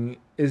thing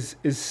is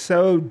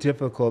so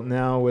difficult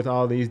now with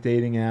all these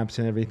dating apps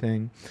and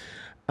everything.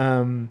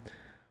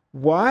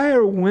 Why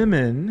are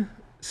women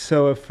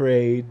so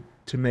afraid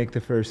to make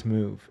the first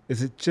move?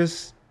 Is it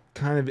just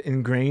kind of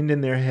ingrained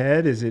in their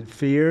head? Is it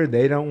fear?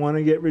 They don't want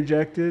to get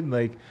rejected?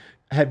 Like,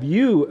 have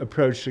you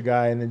approached a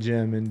guy in the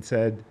gym and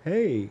said,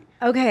 hey?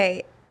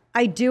 Okay,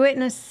 I do it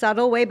in a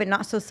subtle way, but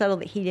not so subtle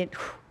that he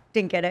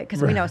didn't get it,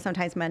 because we know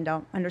sometimes men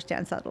don't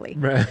understand subtly.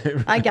 Right.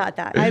 I got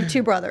that. I have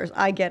 2 brothers.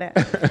 I get it.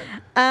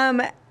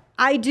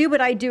 I do,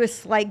 but I do a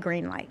slight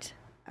green light.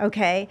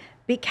 Okay?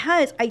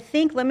 Because I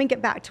think, let me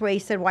get back to where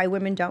you said why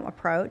women don't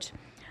approach.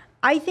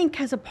 I think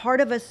because a part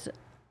of us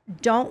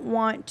don't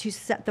want to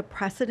set the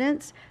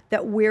precedence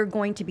that we're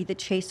going to be the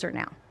chaser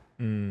now.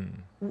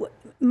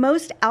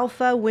 Most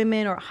alpha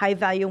women or high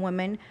value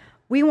women,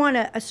 we want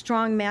a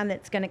strong man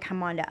that's going to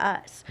come on to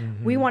us.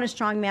 Mm-hmm. We want a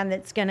strong man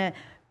that's going to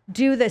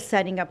do the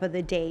setting up of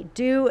the date,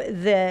 do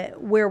the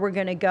where we're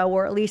going to go,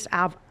 or at least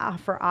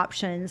offer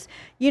options.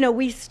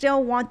 We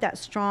still want that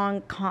strong,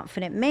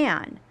 confident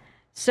man.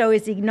 So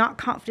is he not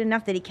confident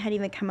enough that he can't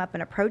even come up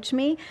and approach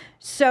me?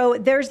 So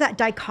there's that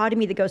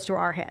dichotomy that goes through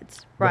our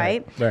heads,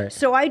 right? Right.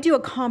 So I do a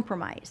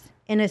compromise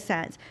in a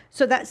sense.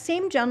 So that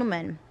same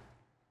gentleman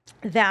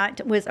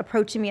that was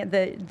approaching me at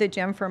the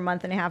gym for a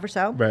month and a half or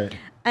so. Right.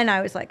 And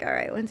I was like, all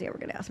right, when's he ever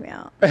going to ask me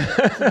out?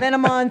 It's been a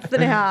month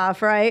and a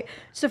half, right?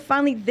 So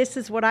finally, this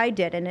is what I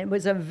did. And it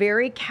was a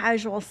very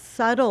casual,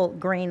 subtle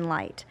green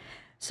light.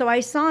 So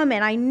I saw him,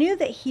 and I knew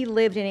that he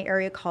lived in an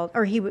area called,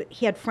 or he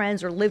had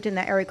friends or lived in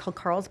that area called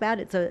Carlsbad.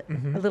 It's a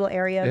little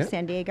area of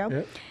San Diego.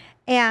 Yep.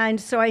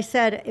 And so I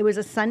said, it was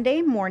a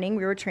Sunday morning,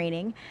 we were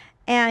training,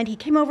 and he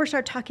came over,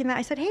 started talking that.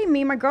 I said, hey, me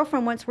and my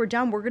girlfriend, once we're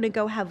done, we're going to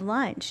go have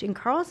lunch in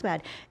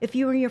Carlsbad. If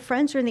you and your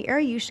friends are in the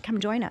area, you should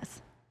come join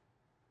us.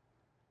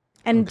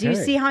 And do you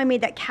see how I made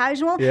that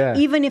casual? Yeah.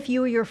 Even if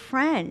you were your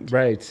friend.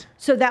 Right.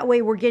 So that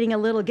way we're getting a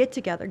little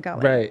get-together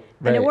going. Right.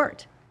 And it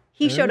worked.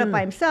 He showed up by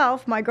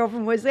himself. My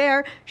girlfriend was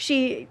there.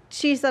 She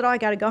said, oh, I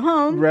got to go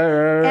home.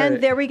 Right. And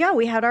there we go.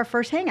 We had our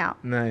first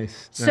hangout.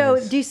 Nice.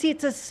 So do you see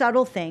it's a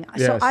subtle thing?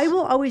 Yes. So I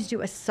will always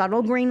do a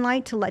subtle green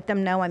light to let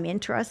them know I'm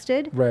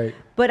interested. Right.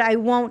 But I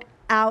won't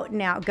out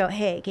and out go,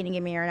 hey, can you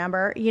give me your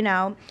number?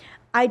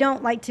 I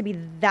don't like to be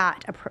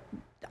that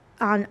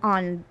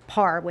on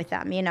par with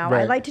them. Right.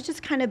 I like to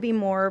just kind of be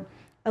more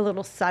a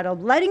little subtle,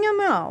 letting them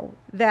know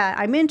that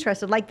I'm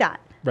interested, like that.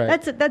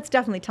 Right. That's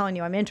definitely telling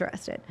you I'm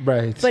interested.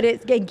 Right. But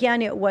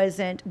it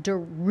wasn't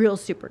real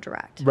super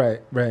direct.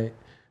 Right.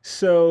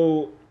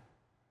 So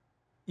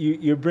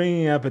you're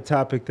bringing up a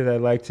topic that I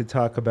like to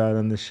talk about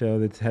on the show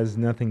that has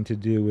nothing to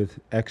do with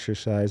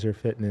exercise or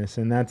fitness,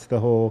 and that's the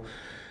whole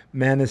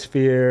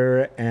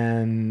manosphere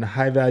and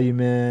high-value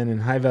men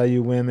and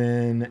high-value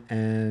women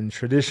and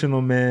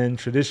traditional men,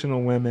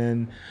 traditional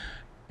women,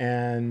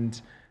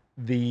 and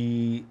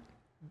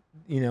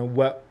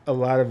what a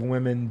lot of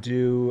women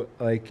do,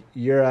 like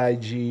your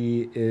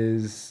IG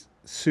is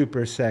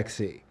super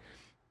sexy.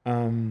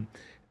 All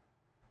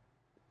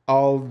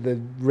the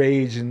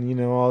rage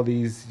and, all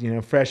these,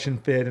 Fresh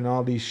and Fit and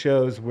all these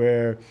shows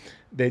where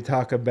they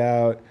talk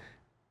about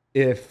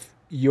if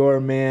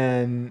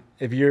you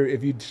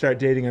start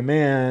dating a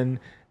man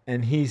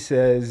and he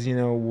says,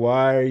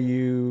 why are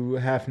you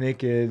half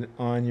naked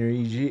on your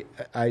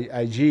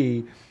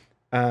IG?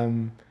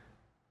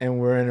 And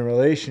we're in a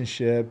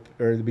relationship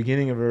or the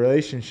beginning of a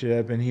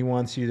relationship and he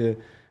wants you to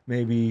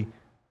maybe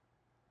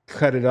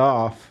cut it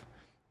off.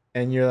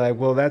 And you're like,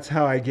 well, that's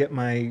how I get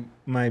my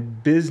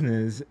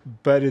business.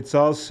 But it's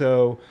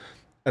also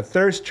a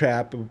thirst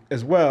trap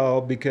as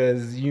well,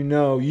 because you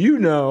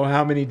know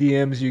how many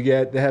DMs you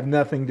get that have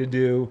nothing to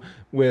do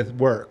with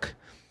work.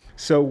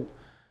 So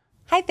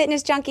Hi,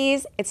 fitness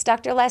junkies. It's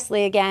Dr.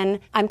 Leslie again.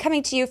 I'm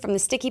coming to you from the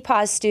Sticky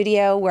Paws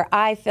studio where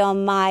I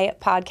film my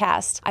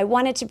podcast. I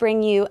wanted to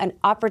bring you an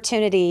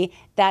opportunity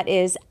that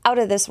is out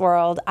of this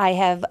world. I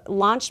have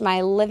launched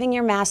my Living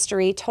Your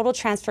Mastery Total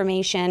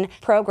Transformation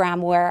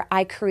program where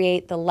I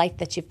create the life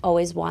that you've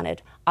always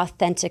wanted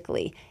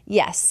authentically.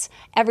 Yes,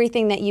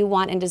 everything that you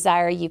want and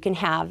desire you can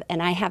have,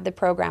 and I have the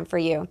program for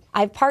you.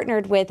 I've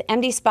partnered with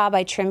MD Spa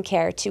by Trim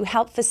Care to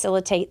help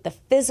facilitate the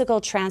physical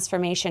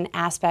transformation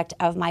aspect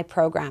of my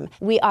program.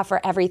 We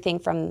offer everything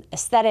from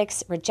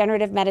aesthetics,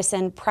 regenerative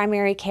medicine,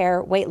 primary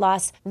care, weight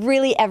loss,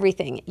 really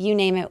everything. You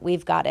name it,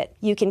 we've got it.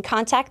 You can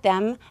contact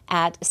them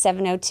at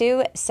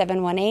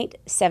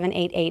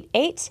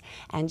 702-718-7888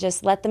 and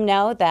just let them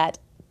know that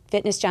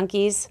Fitness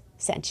Junkies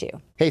sent you.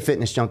 Hey,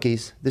 fitness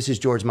junkies. This is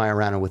George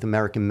Majorano with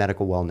American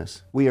Medical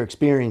Wellness. We are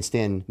experienced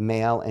in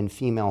male and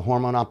female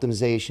hormone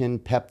optimization,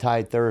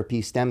 peptide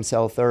therapy, stem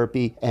cell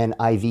therapy, and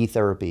IV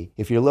therapy.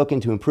 If you're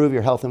looking to improve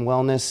your health and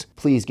wellness,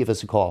 please give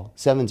us a call,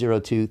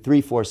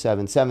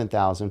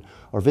 702-347-7000,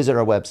 or visit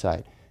our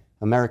website,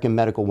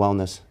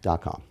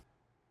 americanmedicalwellness.com.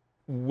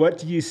 What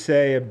do you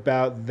say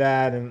about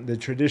that and the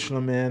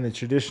traditional man, the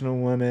traditional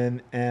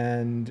woman,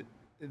 and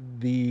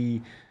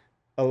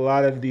a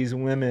lot of these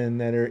women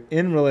that are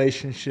in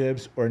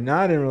relationships or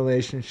not in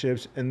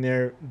relationships, and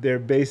they're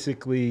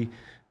basically,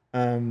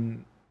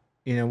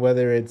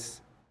 whether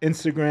it's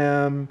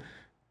Instagram,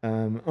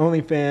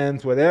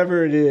 OnlyFans,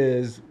 whatever it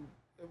is,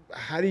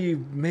 how do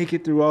you make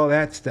it through all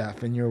that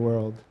stuff in your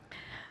world?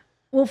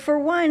 Well, for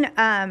one,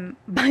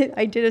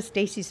 I did a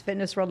Stacy's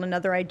Fitness World,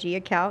 another IG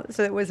account,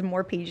 so it was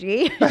more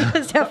PG,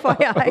 just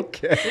FYI.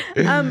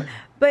 Okay.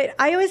 But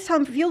I always tell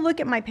them, if you look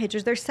at my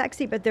pictures, they're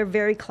sexy, but they're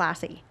very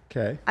classy.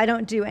 Okay. I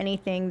don't do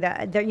anything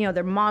that,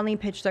 they're modeling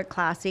pictures, they're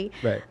classy.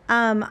 Right.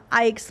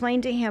 I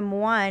explained to him,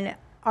 one,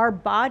 our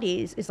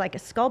bodies is like a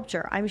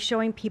sculpture. I'm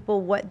showing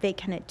people what they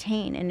can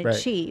attain and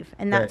achieve,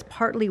 and that's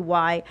partly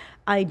why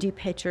I do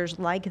pictures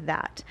like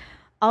that.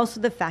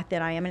 Also, the fact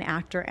that I am an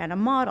actor and a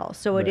model.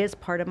 So it is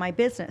part of my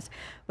business.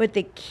 But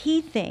the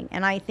key thing,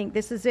 and I think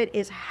this is it,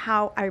 is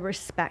how I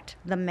respect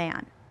the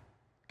man.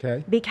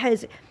 Okay.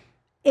 Because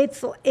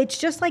it's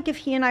just like if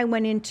he and I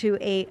went into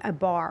a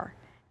bar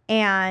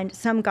and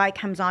some guy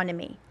comes on to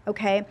me,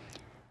 okay?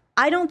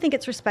 I don't think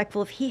it's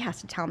respectful if he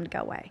has to tell him to go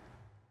away.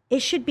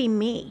 It should be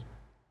me.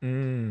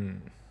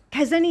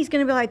 Because then he's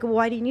going to be like,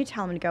 why didn't you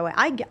tell him to go away?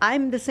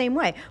 I'm the same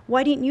way.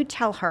 Why didn't you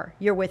tell her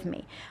you're with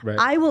me? Right.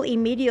 I will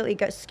immediately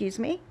go, excuse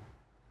me?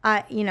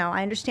 I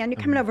understand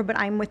you're coming over, but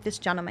I'm with this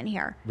gentleman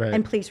here. Right.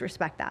 And please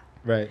respect that.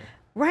 Right.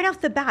 Right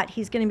off the bat,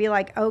 he's going to be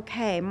like,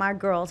 okay, my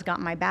girl's got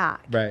my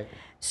back. Right.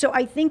 So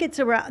I think it's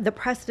around the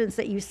precedence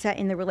that you set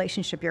in the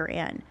relationship you're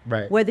in.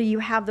 Right. Whether you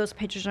have those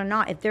pictures or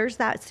not. If there's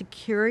that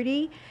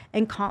security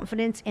and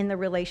confidence in the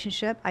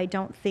relationship, I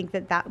don't think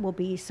that will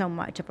be so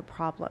much of a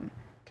problem.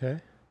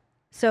 Okay.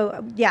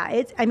 So yeah,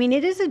 it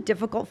is a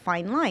difficult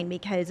fine line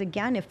because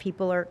again, if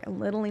people are a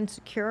little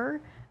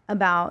insecure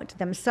about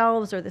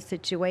themselves or the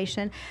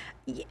situation,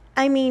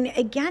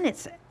 again,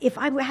 it's if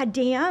I had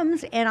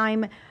DMs and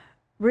I'm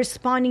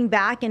responding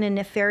back in a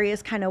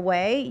nefarious kind of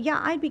way, yeah,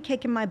 I'd be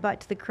kicking my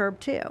butt to the curb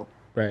too.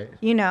 Right.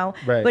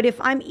 Right. But if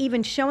I'm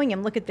even showing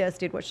him, look at this,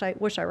 dude, what should I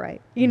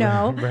write?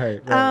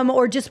 Right.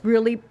 Or just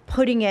really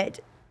putting it,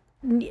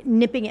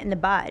 nipping it in the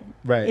bud.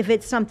 Right. If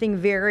it's something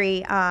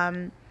very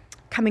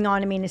coming on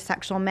to me in a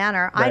sexual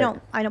manner, right.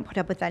 I don't put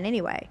up with that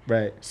anyway.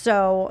 Right.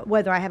 So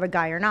whether I have a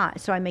guy or not,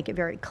 so I make it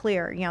very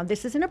clear,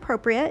 this is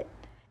inappropriate.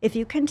 If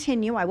you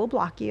continue, I will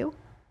block you.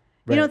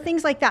 Right.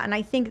 Things like that. And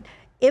I think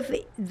if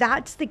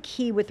that's the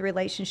key with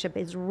relationship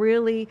is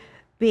really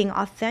being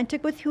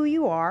authentic with who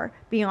you are,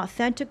 being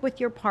authentic with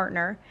your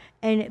partner,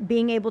 and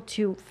being able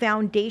to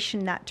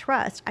foundation that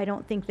trust. I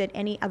don't think that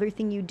any other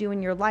thing you do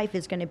in your life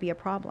is going to be a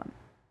problem.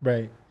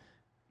 Right.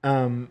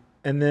 And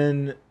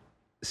then,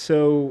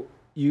 so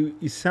you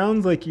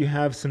sound like you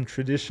have some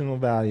traditional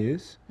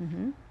values,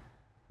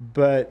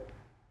 but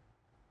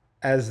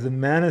as the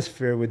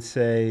manosphere would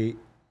say,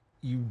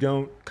 you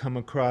don't come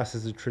across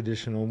as a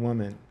traditional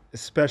woman,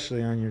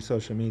 especially on your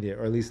social media,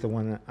 or at least the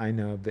one I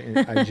know of, the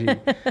IG.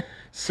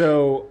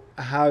 So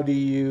how do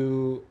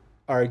you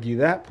argue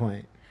that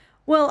point?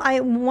 Well,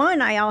 I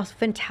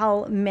often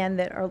tell men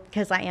that are,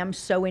 because I am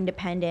so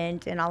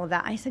independent and all of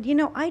that, I said,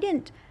 I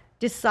didn't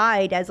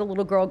decide as a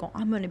little girl,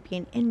 I'm going to be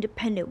an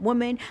independent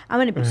woman, I'm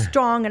going to be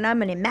strong, and I'm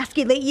going to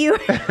emasculate you.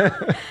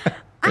 I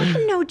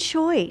had no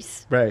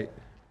choice. Right.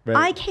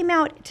 I came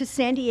out to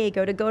San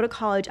Diego to go to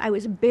college. I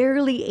was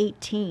barely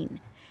 18.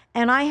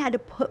 And I had to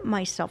put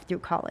myself through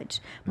college.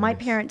 My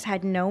parents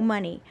had no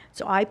money.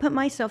 So I put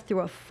myself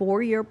through a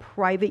 4-year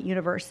private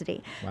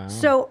university. Wow.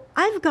 So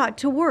I've got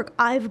to work.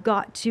 I've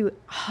got to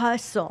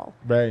hustle.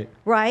 Right.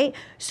 Right?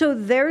 So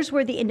there's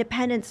where the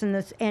independence and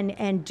this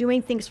and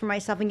doing things for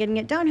myself and getting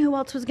it done, who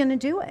else was going to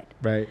do it?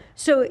 Right.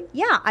 So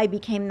yeah, I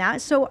became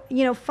that. So,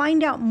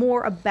 find out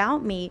more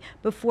about me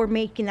before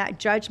making that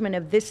judgment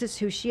of this is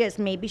who she is.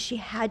 Maybe she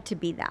had to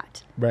be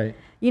that. Right.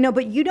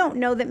 But you don't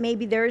know that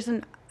maybe there's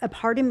a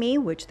part of me,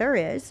 which there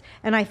is,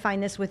 and I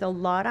find this with a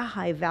lot of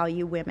high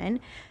value women,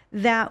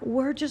 that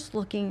we're just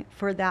looking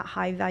for that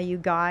high value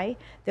guy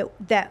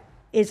that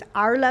is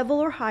our level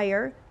or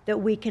higher, that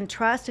we can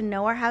trust and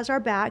know has our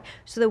back,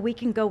 so that we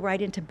can go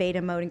right into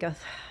beta mode and go,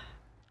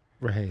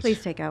 right.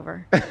 Please take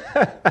over.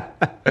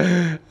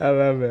 I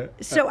love it.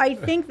 So I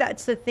think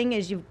that's the thing,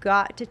 is you've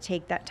got to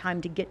take that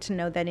time to get to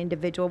know that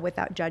individual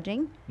without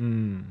judging,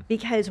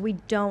 because we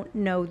don't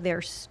know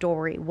their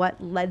story,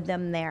 what led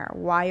them there,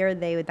 why are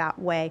they that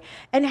way,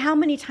 and how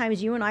many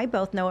times you and I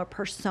both know a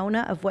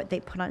persona of what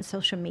they put on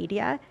social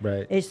media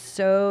is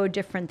so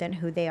different than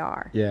who they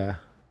are. Yeah,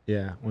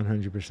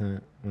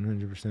 100%,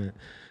 100%.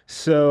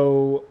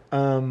 So,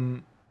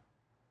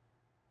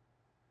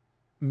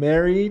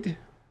 married,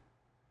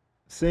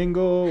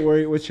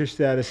 single, what's your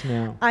status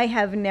now? I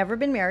have never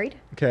been married.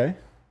 Okay.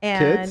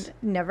 And kids?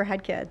 Never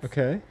had kids.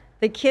 Okay.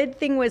 The kid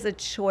thing was a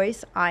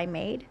choice I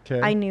made. Okay.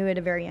 I knew at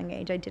a very young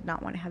age I did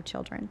not want to have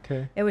children.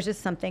 Okay. It was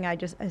just something I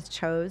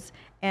chose.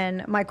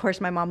 And of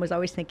course, my mom was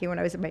always thinking when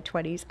I was in my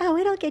 20s, oh,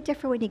 it'll get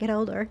different when you get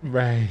older.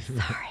 Right.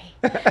 Sorry.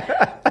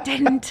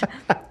 Didn't.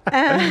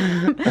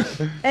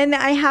 And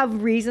I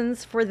have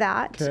reasons for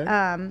that.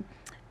 Okay.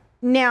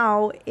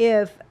 Now,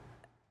 if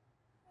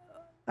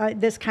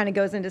this kind of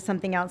goes into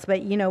something else,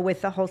 but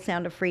with the whole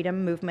Sound of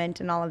Freedom movement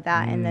and all of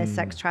that, and the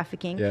sex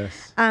trafficking,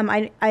 yes.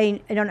 I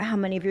don't know how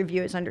many of your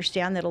viewers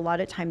understand that a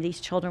lot of time these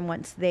children,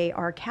 once they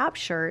are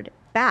captured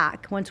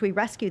back, once we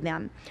rescue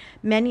them,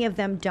 many of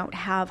them don't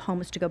have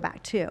homes to go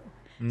back to.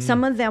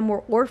 Some of them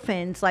were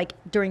orphans, like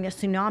during the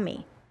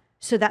tsunami,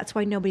 so that's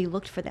why nobody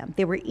looked for them.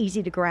 They were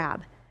easy to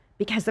grab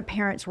because the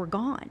parents were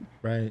gone.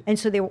 Right. And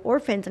so they were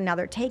orphans, and now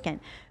they're taken.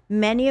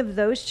 Many of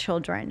those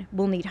children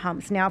will need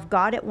homes. Now, if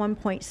God at one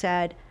point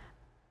said,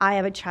 I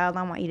have a child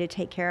I want you to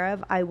take care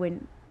of, I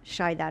wouldn't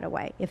shy that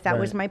away. If that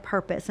was my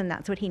purpose and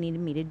that's what he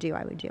needed me to do,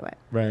 I would do it.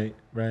 Right.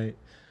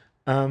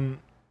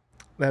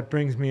 That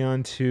brings me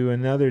on to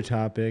another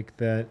topic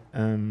that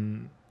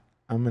I'm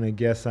going to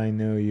guess I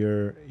know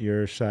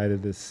your side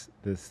of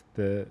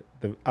the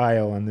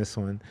aisle on this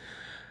one.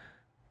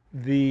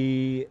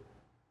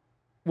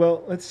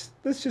 Let's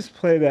just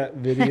play that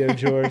video,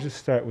 George. Let's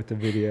start with the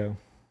video.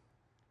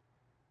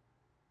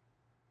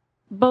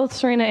 Both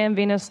Serena and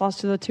Venus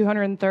lost to the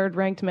 203rd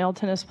ranked male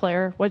tennis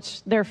player,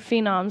 which they're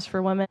phenoms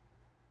for women.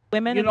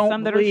 Women you and some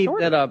don't that are believe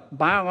shorter. that a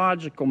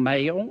biological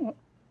male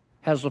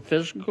has a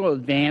physical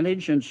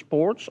advantage in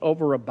sports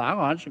over a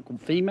biological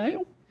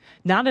female?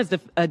 Not as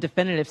a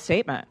definitive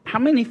statement. How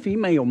many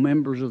female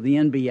members of the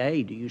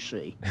NBA do you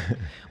see?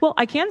 Well,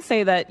 I can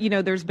say that,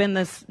 there's been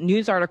this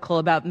news article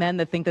about men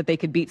that think that they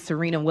could beat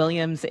Serena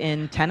Williams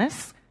in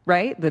tennis,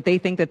 right? That they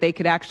think that they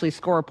could actually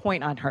score a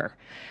point on her.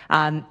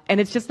 And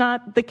it's just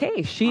not the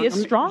case. She is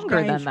stronger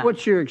James, than that.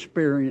 What's your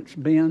experience,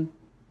 Ben?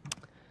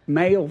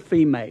 Male,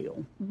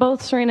 female?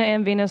 Both Serena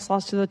and Venus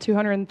lost to the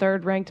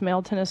 203rd ranked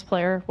male tennis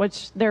player,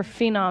 which they're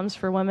phenoms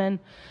for women.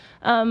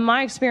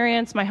 My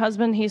experience, my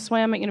husband, he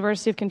swam at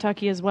University of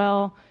Kentucky as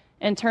well.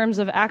 In terms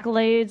of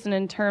accolades and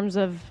in terms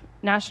of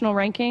national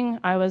ranking,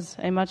 I was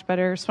a much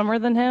better swimmer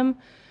than him.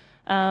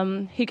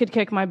 He could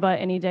kick my butt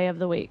any day of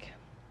the week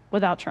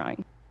without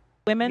trying.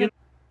 Women.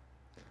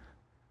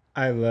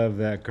 I love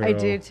that girl. I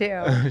do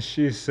too.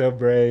 She's so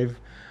brave.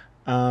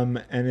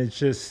 And it's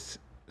just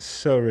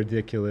so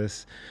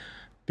ridiculous.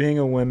 Being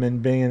a woman,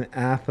 being an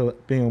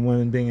athlete,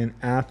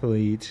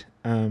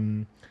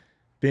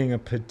 being a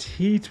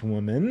petite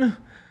woman,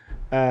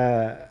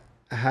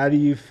 how do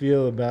you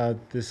feel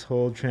about this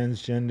whole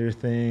transgender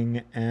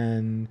thing,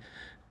 and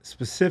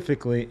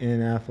specifically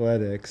in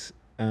athletics,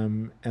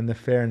 and the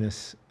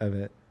fairness of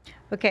it?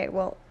 Okay,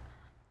 well,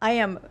 I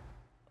am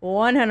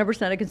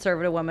 100% a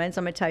conservative woman, so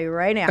I'm going to tell you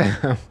right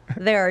now,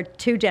 there are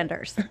two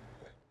genders.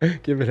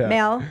 Give it up.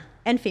 Male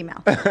and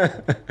female.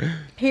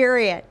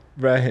 Period.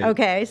 Right.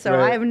 Okay, so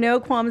right. I have no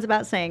qualms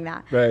about saying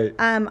that. Right.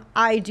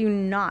 I do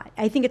not.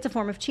 I think it's a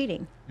form of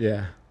cheating.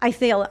 Yeah. I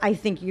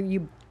think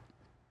you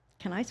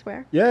can I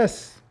swear?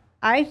 Yes.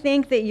 I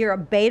think that you're a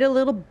beta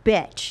little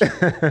bitch.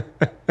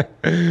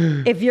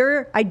 If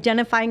you're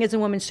identifying as a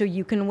woman so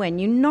you can win,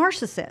 you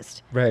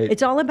narcissist. Right.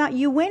 It's all about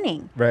you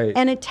winning. Right.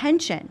 And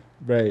attention.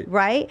 Right.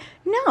 Right?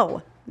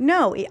 No,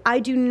 I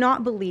do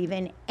not believe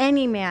in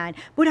any man.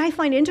 What I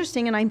find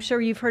interesting, and I'm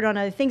sure you've heard on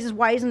other things, is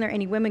why isn't there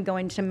any women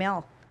going to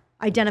male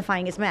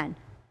identifying as men?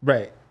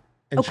 Right.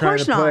 And of trying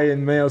course to not. play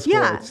in male sports.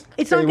 Yeah,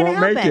 it's not going to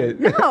happen. Make it.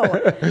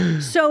 No.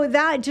 So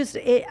that just,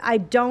 I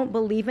don't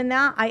believe in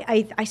that.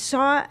 I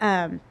saw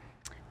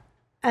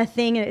a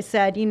thing, and it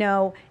said,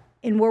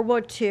 in World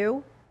War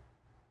II,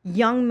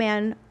 young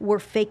men were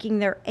faking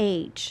their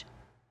age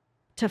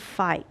to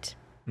fight.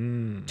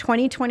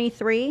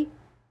 2023,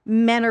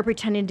 men are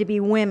pretending to be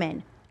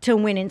women to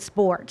win in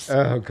sports.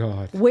 Oh,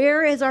 God.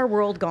 Where is our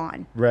world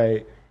gone?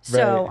 Right.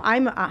 So right.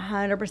 I'm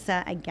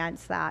 100%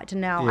 against that.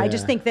 No, I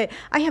just Yeah. think that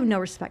I have no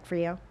respect for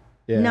you.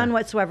 Yeah. None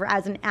whatsoever.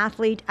 As an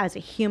athlete, as a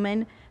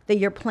human, that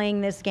you're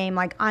playing this game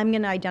like I'm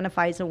going to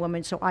identify as a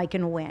woman so I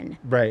can win.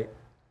 Right.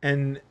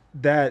 And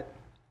that,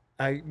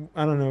 I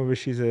don't know if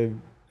she's a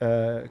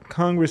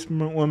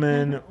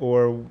congresswoman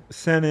or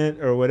Senate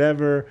or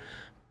whatever,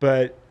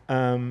 but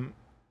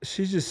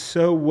she's just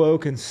so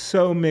woke and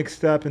so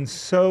mixed up and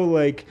so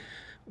like,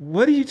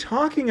 what are you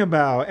talking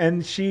about?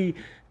 And she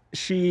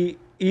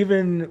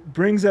even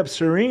brings up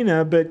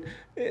Serena, but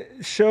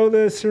show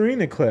the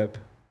Serena clip.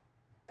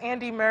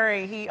 Andy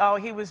Murray, he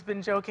was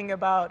been joking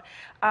about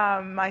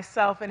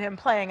myself and him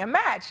playing a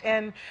match,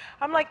 and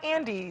I'm like,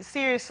 Andy,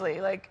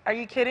 seriously, like, are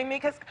you kidding me?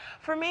 Because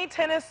for me,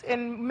 tennis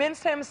and men's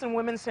tennis and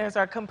women's tennis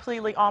are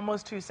completely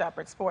almost two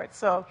separate sports.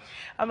 So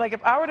I'm like,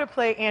 if I were to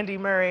play Andy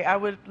Murray, I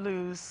would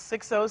lose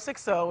 6-0,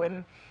 6-0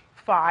 in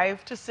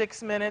 5 to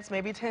 6 minutes,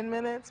 maybe 10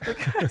 minutes.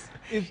 Because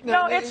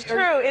no, it's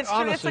true. It's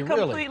true. It's a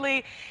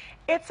completely.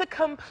 It's a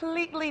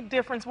completely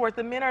different sport.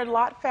 The men are a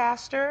lot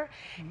faster,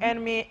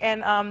 and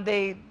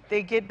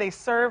they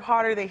serve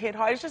harder, they hit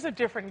harder. It's just a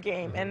different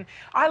game, and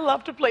I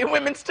love to play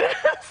women's tennis,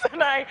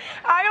 and I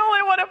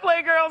only want to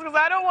play girls because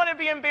I don't want to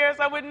be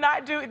embarrassed. I would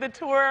not do the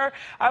tour.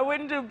 I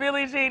wouldn't do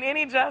Billie Jean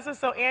any justice.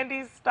 So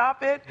Andy,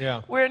 stop it.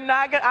 Yeah.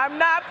 I'm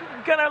not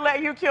gonna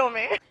let you kill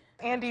me,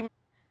 Andy.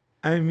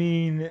 I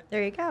mean,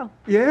 there you go.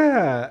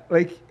 Yeah,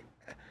 like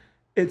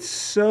it's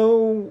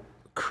so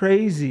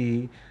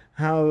crazy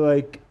how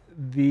like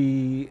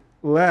the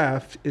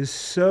left is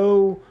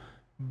so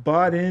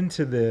bought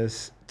into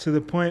this to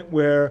the point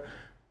where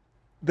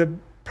the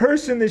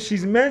person that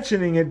she's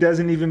mentioning it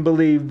doesn't even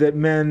believe that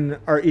men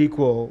are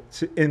equal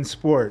in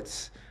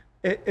sports.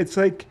 It's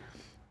like,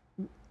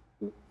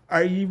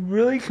 are you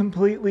really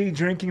completely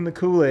drinking the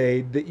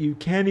Kool-Aid that you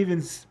can't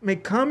even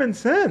make common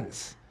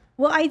sense?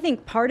 Well, I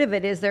think part of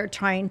it is they're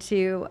trying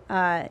to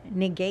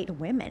negate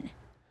women.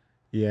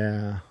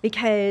 Yeah.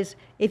 Because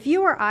if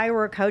you or I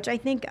were a coach, I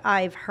think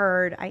I've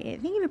heard, I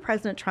think even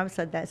President Trump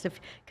said this,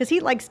 because he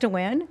likes to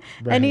win.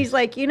 Right. And he's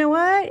like, you know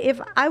what? If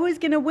I was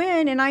going to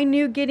win and I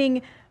knew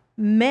getting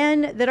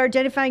men that are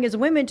identifying as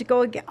women to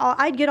go,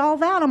 I'd get all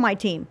that on my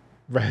team.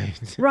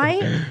 Right.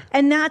 Right?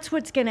 And that's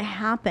what's going to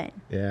happen.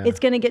 Yeah. It's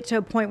going to get to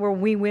a point where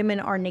we women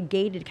are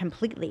negated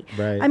completely.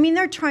 Right. I mean,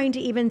 they're trying to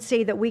even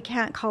say that we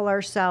can't call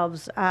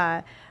ourselves,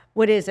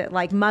 what is it,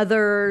 like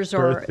mothers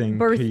or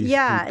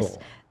yes.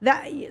 People.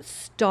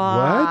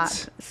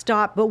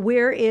 Stop. But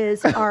where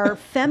is our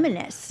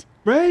feminists?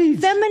 Right.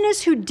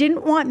 Feminists who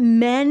didn't want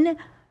men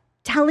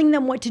telling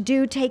them what to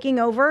do, taking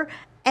over,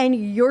 and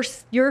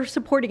you're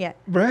supporting it.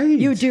 Right.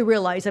 You do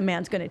realize a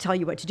man's going to tell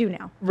you what to do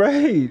now.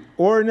 Right.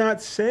 Or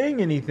not saying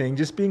anything,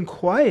 just being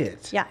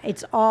quiet. Yeah,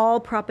 it's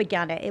all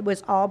propaganda. It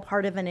was all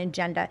part of an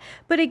agenda.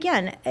 But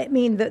again, I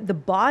mean, the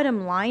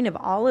bottom line of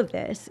all of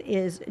this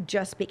is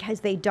just because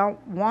they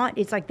don't want,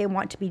 it's like they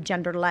want to be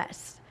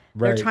genderless.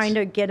 Right. They're trying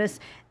to get us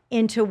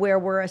into where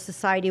we're a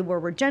society where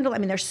we're genderless. I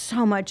mean, there's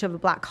so much of a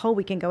black hole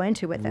we can go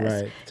into with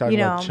this. Right. Talk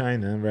about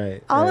China,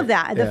 right. All of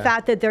that. The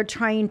fact that they're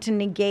trying to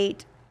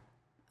negate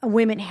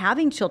women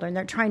having children.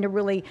 They're trying to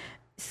really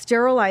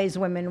sterilize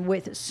women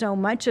with so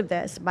much of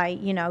this by,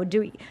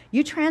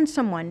 you trans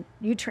someone,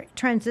 you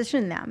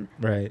transition them.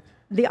 Right.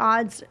 The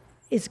odds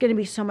is going to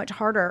be so much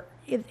harder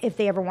if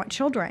they ever want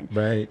children.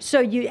 Right.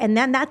 So and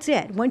then that's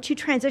it. Once you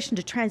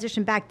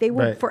transition back, they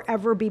will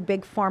forever be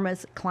Big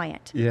Pharma's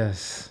client.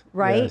 Yes.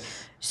 Right?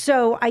 Yes.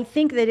 So I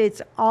think that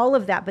it's all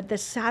of that. But the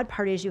sad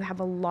part is you have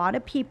a lot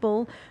of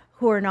people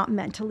who are not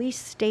mentally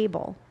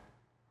stable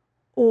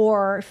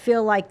or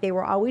feel like they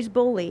were always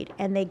bullied,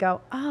 and they go,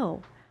 oh,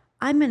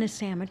 I'm going to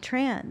say I'm a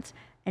trans.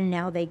 And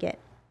now they get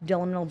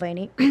Dylan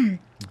Mulvaney,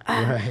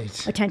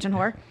 attention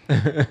whore.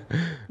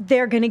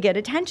 They're going to get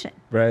attention.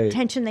 Right.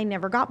 Attention they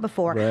never got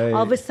before. Right.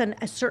 All of a sudden,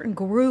 a certain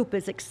group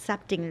is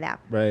accepting them.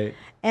 Right.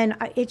 And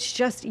it's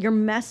just, you're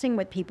messing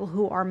with people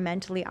who are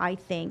mentally, I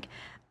think,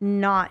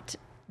 that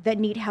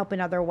need help in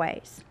other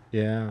ways.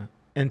 Yeah.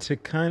 And to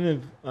kind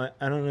of,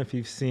 I don't know if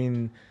you've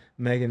seen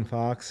Megan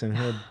Fox and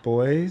her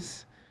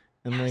boys,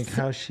 and like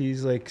how she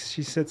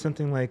said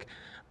something like,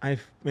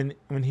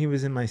 when he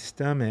was in my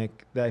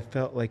stomach, that I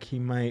felt like he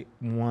might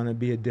want to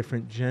be a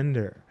different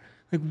gender.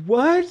 Like,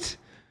 what?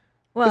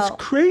 Well,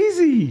 that's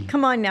crazy.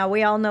 Come on now.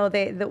 We all know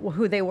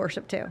who they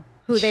worship to,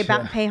 who they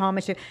pay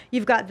homage to.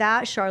 You've got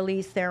that.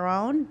 Charlize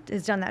Theron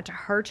has done that to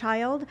her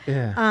child.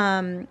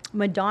 Yeah.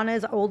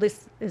 Madonna's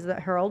oldest, is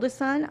that her oldest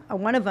son?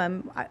 One of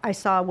them I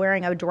saw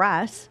wearing a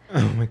dress.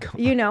 Oh my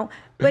God.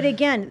 But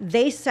again,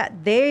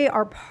 they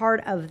are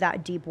part of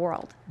that deep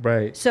world.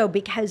 Right. So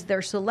because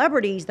they're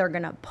celebrities, they're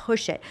going to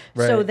push it.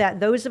 Right. So that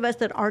those of us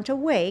that aren't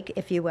awake,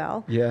 if you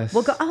will,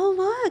 will go,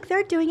 oh, look,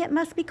 they're doing it.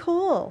 Must be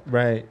cool.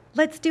 Right.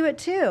 Let's do it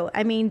too.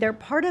 I mean, they're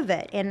part of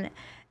it.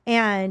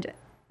 And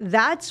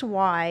that's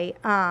why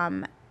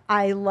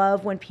I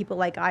love when people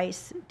like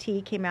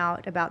Ice-T came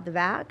out about the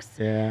vax.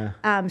 Yeah.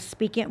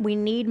 We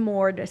need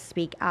more to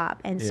speak up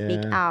and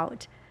speak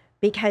out,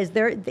 because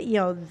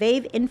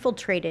they've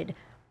infiltrated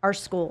our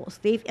schools.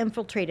 They've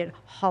infiltrated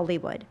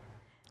Hollywood.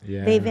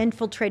 Yeah. They've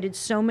infiltrated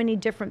so many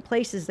different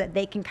places that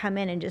they can come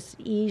in and just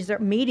ease their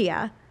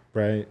media.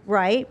 Right.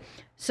 Right.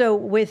 So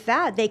with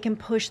that, they can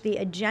push the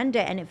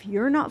agenda. And if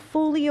you're not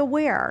fully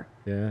aware,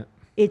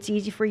 it's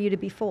easy for you to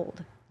be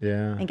fooled.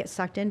 Yeah. And get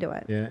sucked into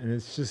it. Yeah. And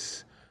it's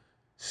just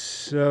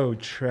so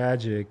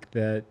tragic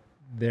that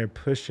they're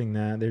pushing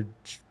that. They're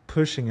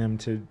pushing them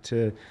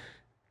to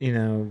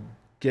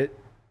get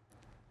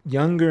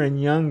younger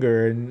and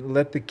younger and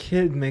let the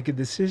kid make a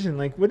decision.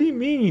 Like, what do you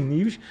mean?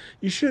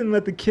 You shouldn't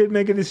let the kid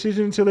make a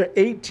decision until they're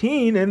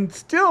 18, and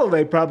still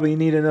they probably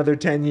need another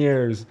 10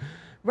 years.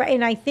 Right,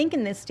 and I think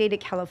in the state of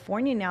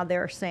California now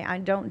they're saying, I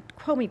don't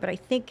quote me, but I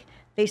think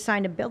they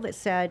signed a bill that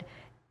said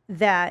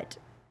that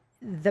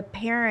the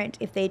parent,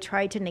 if they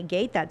tried to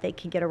negate that, they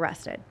can get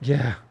arrested.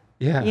 Yeah.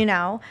 Yeah.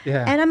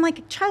 Yeah. And I'm like,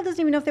 a child doesn't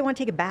even know if they want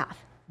to take a bath.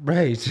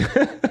 Right.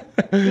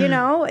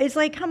 It's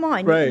like, come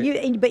on.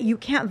 Right. But you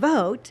can't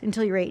vote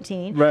until you're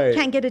 18. Right.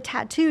 Can't get a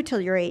tattoo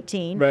till you're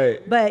 18.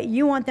 Right. But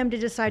you want them to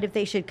decide if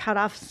they should cut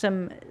off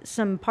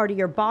some part of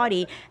your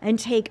body and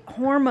take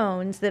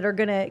hormones that are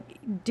going to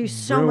do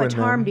so Ruin much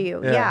harm them. to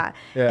you. Yeah.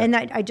 And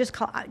that I just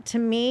to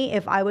me,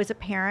 if I was a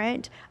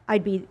parent,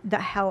 I'd be the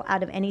hell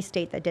out of any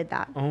state that did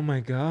that. Oh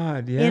my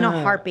God. Yeah. In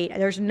a heartbeat.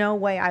 There's no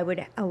way I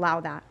would allow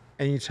that.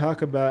 And you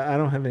talk about, I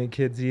don't have any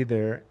kids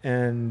either.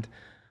 And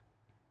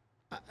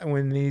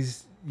when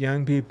these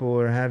young people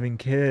are having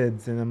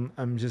kids, and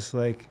I'm just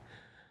like,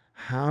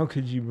 how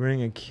could you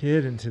bring a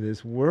kid into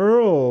this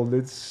world?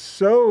 It's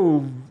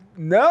so,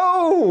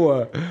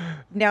 no.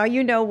 Now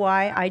you know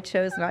why I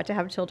chose not to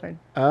have children.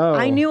 Oh.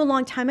 I knew a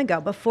long time ago,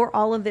 before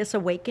all of this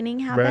awakening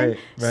happened,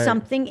 Right.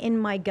 something in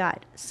my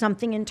gut,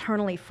 something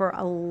internally for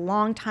a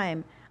long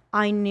time,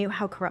 I knew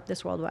how corrupt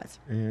this world was.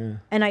 Yeah.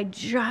 And I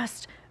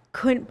just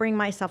couldn't bring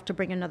myself to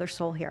bring another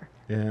soul here.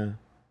 Yeah.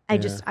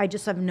 I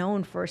just have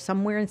known for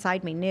somewhere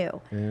inside me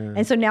knew. Yeah.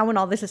 And so now when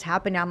all this has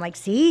happened, now I'm like,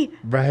 see?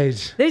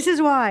 Right. This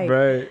is why.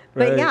 Right.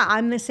 But yeah,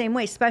 I'm the same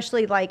way,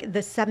 especially like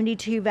the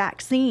 72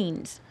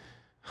 vaccines.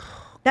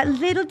 That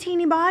little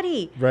teeny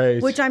body.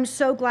 Right. Which I'm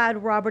so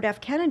glad Robert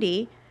F.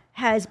 Kennedy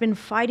has been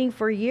fighting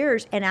for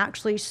years and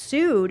actually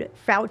sued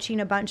Fauci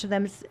and a bunch of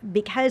them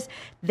because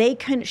they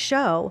couldn't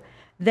show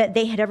that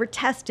they had ever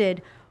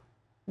tested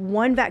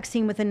one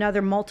vaccine with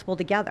another, multiple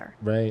together.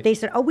 Right. They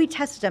said, oh, we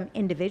tested them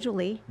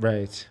individually.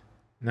 Right.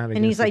 Not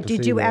And he's like,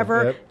 did you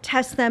ever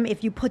test them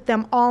if you put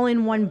them all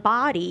in one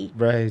body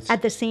Right.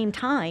 at the same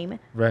time?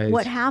 Right.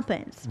 What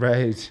happens?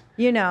 Right.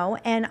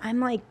 And I'm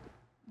like,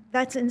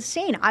 that's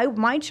insane.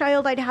 My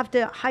child, I'd have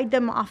to hide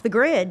them off the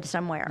grid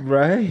somewhere.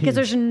 Right. Because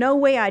there's no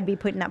way I'd be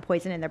putting that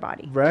poison in their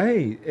body.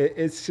 Right.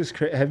 It's just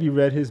crazy. Have you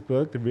read his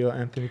book, The Real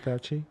Anthony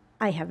Fauci?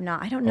 I have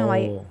not. I don't know.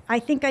 Oh. I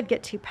think I'd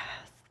get too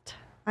past.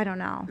 I don't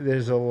know.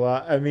 There's a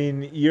lot. I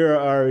mean, you're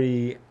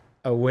already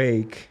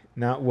awake,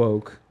 not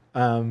woke.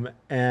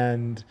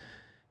 And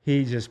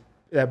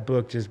that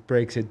book just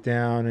breaks it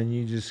down, and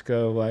you just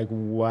go like,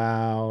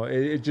 wow.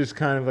 It just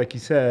kind of, like you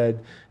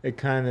said, it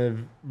kind of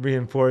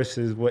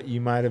reinforces what you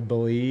might have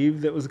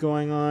believed that was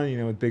going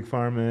on, with Big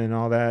Pharma and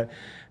all that.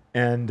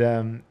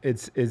 And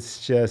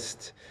it's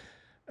just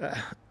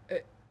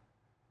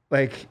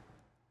like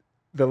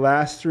the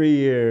last 3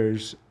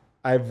 years,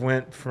 I've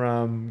went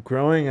from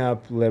growing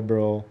up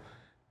liberal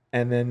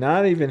and then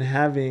not even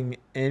having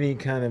any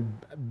kind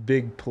of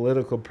big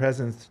political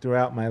presence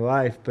throughout my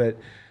life, but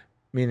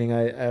meaning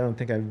I don't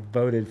think I've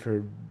voted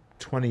for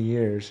 20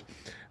 years.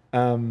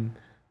 I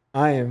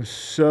am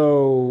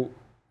so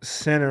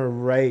center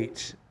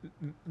right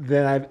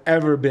than I've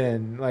ever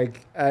been.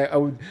 Like I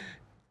would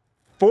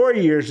 4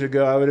 years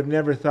ago, I would have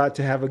never thought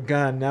to have a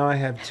gun. Now I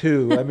have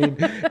two. I mean,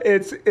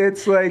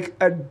 it's like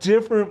a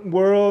different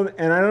world,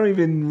 and I don't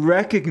even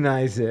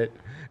recognize it.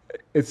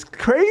 It's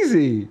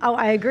crazy. Oh,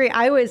 I agree.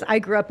 I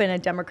grew up in a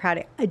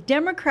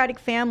Democratic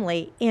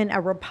family in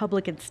a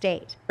Republican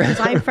state.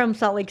 Because I'm from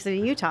Salt Lake City,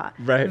 Utah.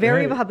 Right.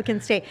 Very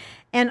Republican state.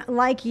 And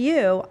like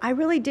you, I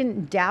really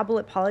didn't dabble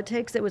at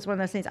politics. It was one of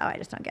those things, I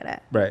just don't get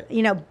it. Right.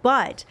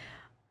 But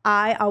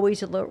I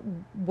always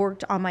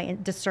worked on my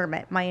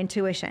discernment, my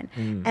intuition.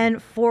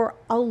 And for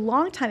a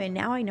long time, and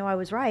now I know I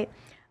was right,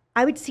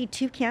 I would see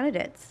two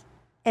candidates.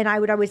 And I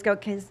would always go,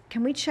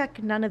 can we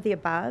check none of the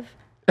above?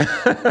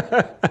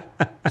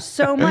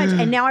 So much.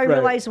 And now I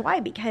realize why,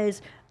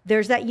 because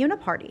there's that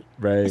uniparty.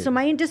 Right. So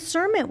my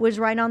discernment was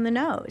right on the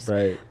nose.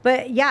 Right.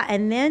 But yeah,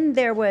 and then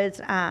there was,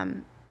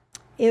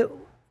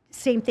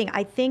 same thing.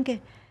 I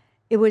think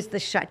it was the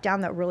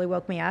shutdown that really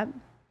woke me up.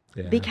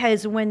 Yeah.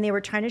 Because when they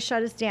were trying to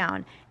shut us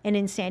down, and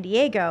in San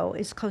Diego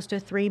is close to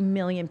 3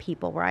 million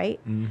people, right?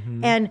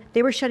 Mm-hmm. And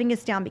they were shutting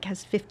us down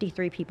because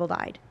 53 people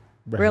died.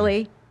 Right.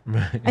 Really?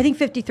 Right. I think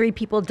 53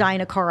 people die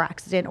in a car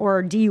accident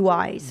or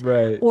DUIs,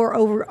 right, or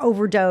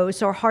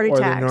overdose or heart attacks.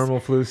 Or the normal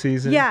flu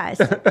season.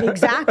 Yes,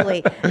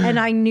 exactly. And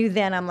I knew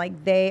then, I'm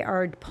like, they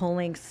are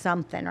pulling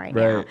something right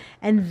now.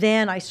 And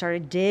then I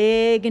started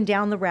digging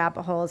down the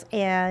rabbit holes,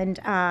 and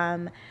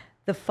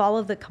the Fall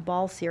of the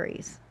Cabal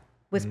series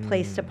was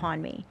placed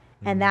upon me.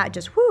 And that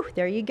just,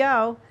 there you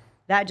go.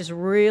 That just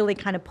really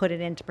kind of put it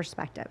into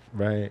perspective.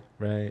 Right.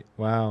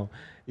 Wow.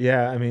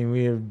 Yeah, I mean,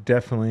 we are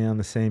definitely on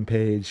the same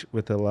page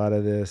with a lot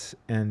of this,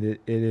 and it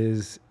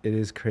is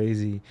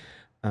crazy.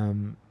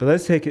 But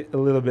let's take it a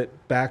little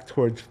bit back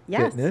towards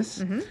fitness.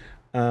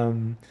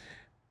 Mm-hmm.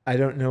 I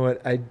don't know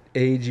what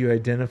age you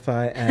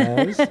identify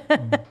as,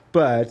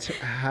 but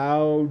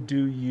how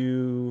do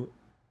you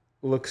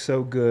look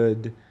so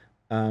good?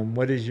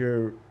 What is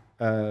your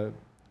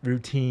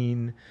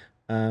routine?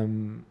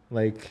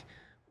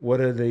 What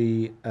are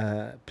the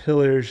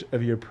pillars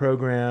of your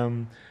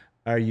program?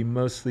 Are you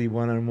mostly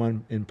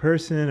one-on-one in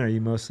person? Are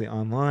you mostly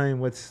online?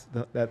 What's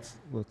that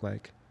look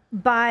like?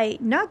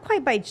 Not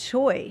quite by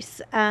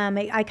choice.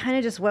 I kind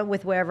of just went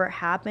with wherever it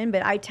happened,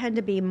 but I tend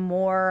to be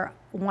more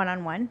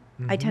one-on-one.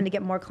 I tend to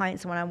get more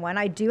clients one-on-one.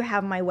 I do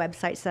have my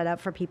website set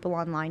up for people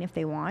online if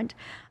they want,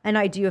 and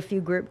I do a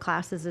few group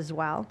classes as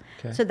well.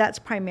 Okay. So that's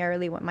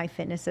primarily what my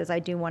fitness is. I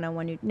do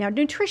one-on-one. Now,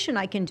 nutrition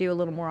I can do a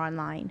little more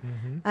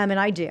online, and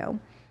I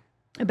do.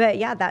 But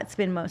yeah, that's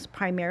been most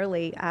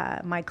primarily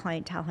my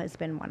clientele has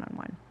been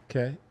one-on-one.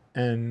 Okay.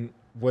 And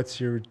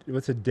what's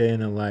a day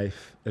in the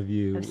life of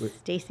you? Of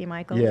Stacy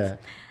Michaels. Yeah,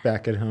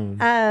 back at home.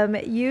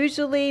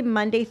 Usually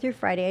Monday through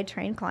Friday I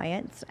train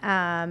clients,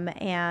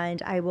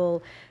 and I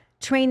will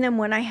train them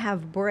when I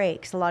have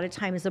breaks. A lot of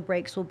times the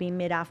breaks will be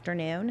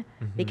mid-afternoon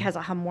because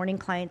I have morning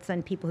clients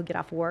and people who get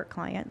off work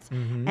clients.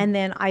 And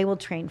then I will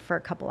train for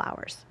a couple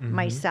hours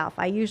myself.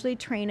 I usually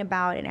train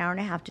about an hour and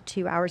a half to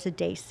 2 hours a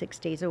day, 6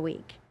 days a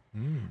week.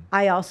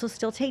 I also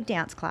still take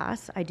dance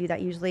class. I do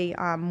that usually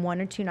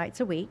 1 or 2 nights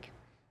a week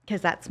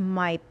because that's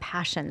my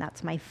passion.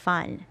 That's my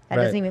fun. That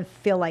doesn't even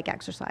feel like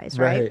exercise,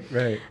 right?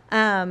 Right.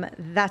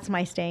 That's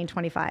my staying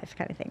 25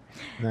 kind of thing.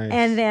 Nice.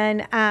 And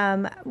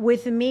then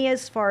with me,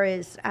 as far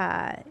as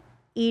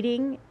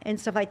eating and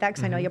stuff like that,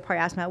 because I know you'll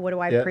probably ask me, what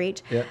do I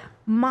preach? Yep.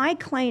 My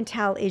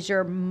clientele is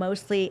your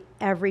mostly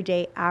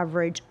everyday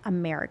average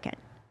American.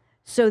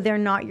 So they're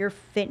not your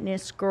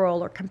fitness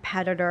girl or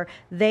competitor.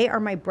 They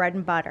are my bread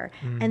and butter.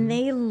 And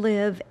they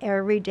live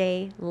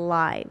everyday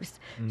lives.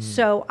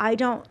 So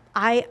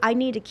I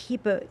need to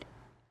keep it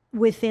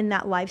within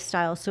that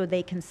lifestyle so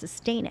they can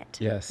sustain it.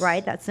 Yes.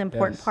 Right? That's the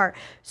important part.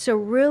 So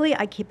really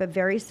I keep it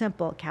very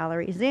simple.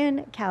 Calories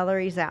in,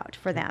 calories out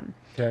for them.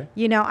 Okay.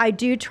 You know, I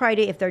do try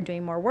to, if they're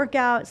doing more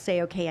workouts,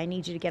 say, okay, I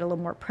need you to get a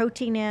little more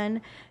protein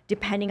in,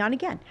 depending on,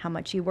 again, how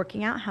much you're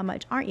working out, how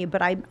much aren't you.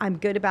 But I'm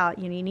good about,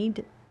 you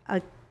need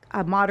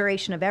a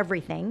moderation of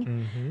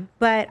everything,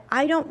 but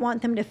I don't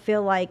want them to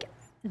feel like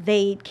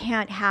they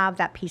can't have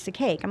that piece of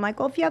cake. I'm like,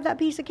 well, if you have that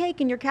piece of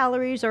cake and your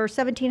calories are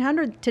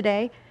 1,700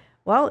 today,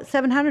 well,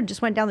 700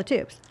 just went down the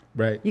tubes.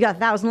 Right. You got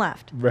 1,000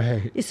 left.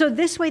 Right. So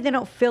this way they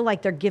don't feel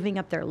like they're giving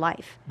up their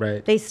life.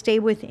 Right. They stay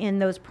within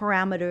those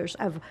parameters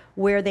of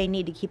where they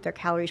need to keep their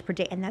calories per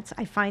day. And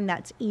I find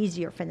that's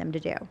easier for them to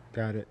do.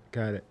 Got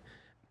it.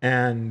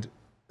 And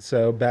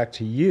so back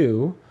to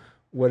you,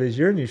 what is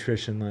your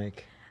nutrition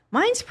like?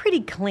 Mine's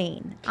pretty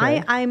clean.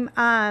 Okay.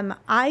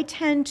 I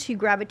tend to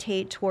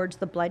gravitate towards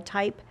the blood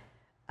type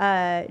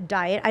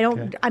diet.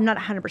 I'm not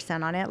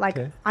 100% on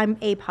it. I'm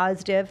A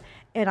positive,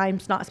 and I'm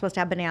not supposed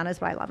to have bananas,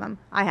 but I love them.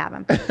 I have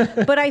them.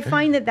 But I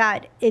find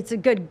that it's a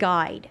good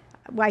guide.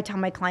 I tell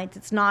my clients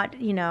it's not,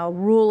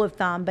 rule of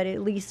thumb, but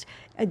at least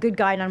a good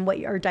guide on what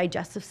your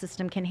digestive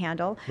system can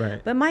handle.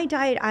 Right. But my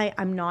diet,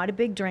 I'm not a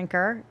big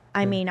drinker.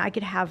 I mean, I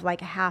could have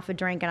like half a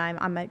drink and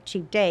I'm a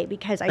cheap date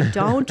because I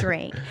don't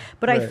drink.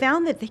 But I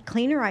found that the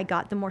cleaner I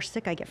got, the more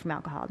sick I get from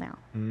alcohol now.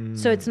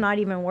 So it's not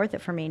even worth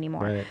it for me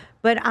anymore. Right.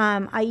 But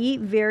I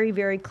eat very,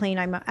 very clean.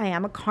 I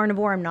am a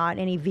carnivore. I'm not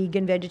any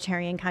vegan,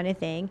 vegetarian kind of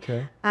thing.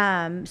 Okay.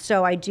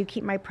 So I do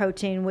keep my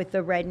protein with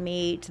the red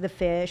meat, the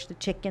fish, the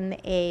chicken, the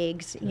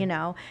eggs,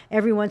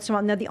 every once in a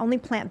while. Now, the only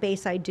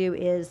plant-based I do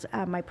is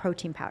my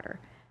protein powder.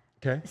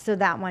 Okay. So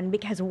that one,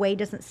 because whey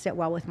doesn't sit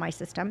well with my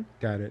system.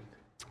 Got it.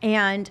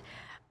 And,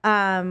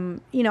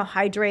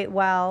 hydrate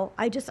well.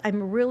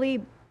 I'm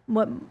really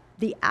what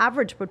the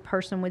average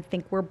person would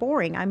think we're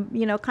boring. I'm,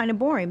 kind of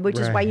boring, which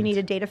is why you need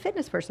to date a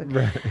fitness person.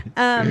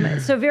 Right.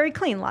 So very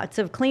clean, lots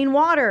of clean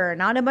water,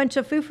 not a bunch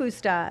of foo-foo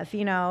stuff,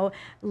 a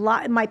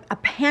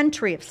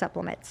pantry of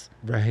supplements.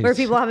 Right. Where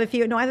people have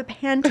I have a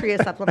pantry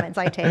of supplements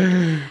I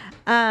take.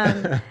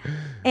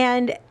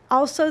 And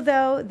also,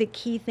 though, the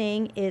key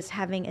thing is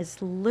having as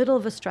little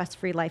of a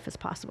stress-free life as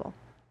possible.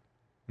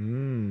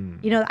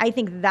 I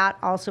think that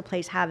also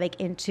plays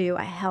havoc into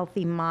a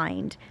healthy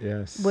mind,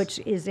 which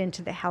is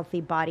into the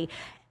healthy body.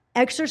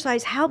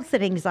 Exercise helps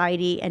that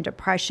anxiety and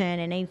depression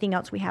and anything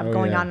else we have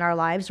going on in our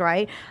lives,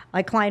 right?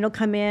 My client will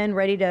come in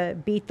ready to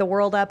beat the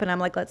world up, and I'm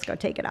like, let's go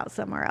take it out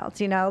somewhere else.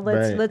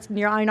 Let's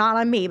you're not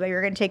on me, but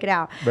you're going to take it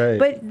out. Right.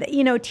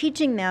 But,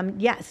 teaching them,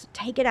 yes,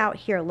 take it out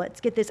here.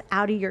 Let's get this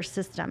out of your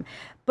system.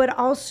 But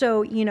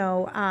also,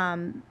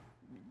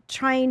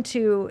 trying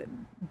to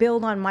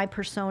build on my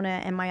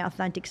persona and my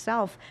authentic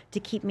self to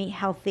keep me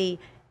healthy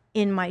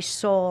in my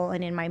soul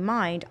and in my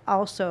mind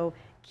also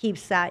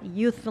keeps that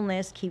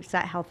youthfulness, keeps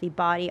that healthy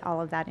body, all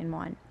of that in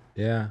one.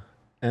 Yeah.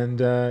 And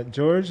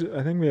George,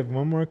 I think we have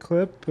one more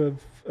clip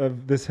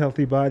of this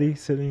healthy body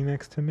sitting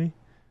next to me.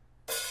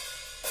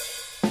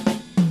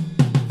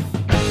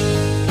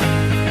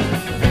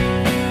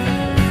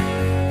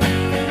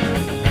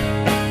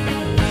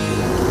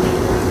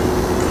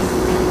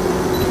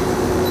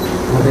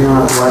 I think I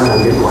have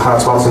to get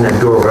hot sauce in that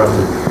door. We'll have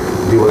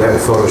to deal with that in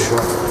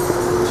Photoshop.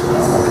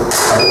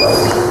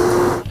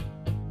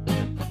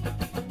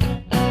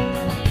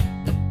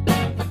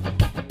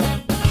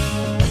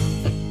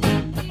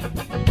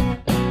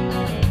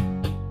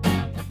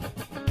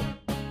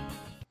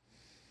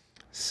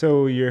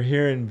 So you're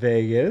here in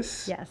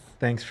Vegas. Yes.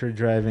 Thanks for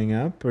driving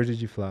up. Or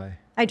did you fly?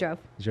 I drove.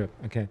 You drove.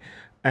 Okay.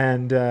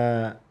 And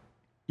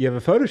you have a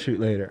photo shoot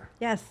later.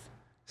 Yes.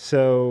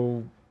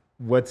 So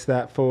what's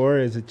that for?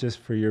 Is it just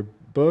for your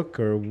book,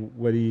 or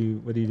what are you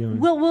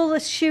doing? We'll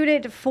shoot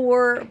it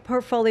for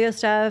portfolio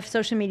stuff,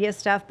 social media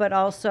stuff, but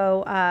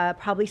also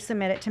probably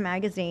submit it to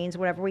magazines,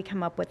 whatever we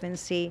come up with, and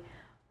see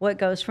what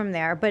goes from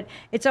there. But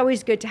it's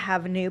always good to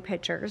have new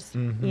pictures,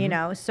 you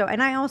know. So,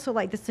 and I also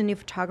like, this is a new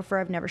photographer.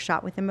 I've never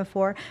shot with him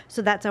before,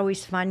 so that's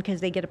always fun because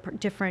they get a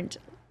different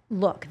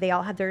look. They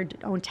all have their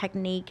own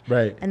technique,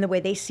 right, and the way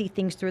they see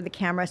things through the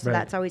camera. So right,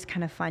 that's always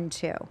kind of fun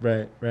too.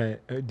 Right.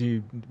 Do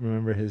you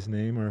remember his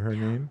name or her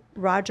name?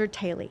 Roger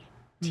Talley,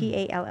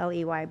 Talley,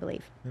 I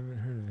believe. I haven't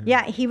heard of him.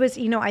 Yeah, he was.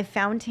 You know, I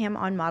found him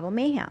on Model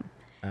Mayhem.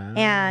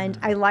 And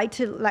I like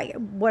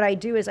what I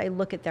do is I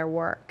look at their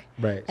work.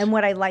 Right. And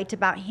what I liked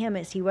about him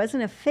is he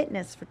wasn't a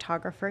fitness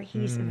photographer.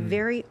 He's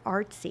very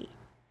artsy.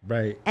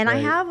 Right. And I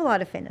have a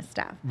lot of fitness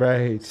stuff.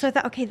 Right. So I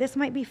thought, okay, this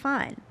might be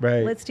fun.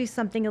 Right. Let's do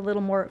something a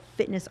little more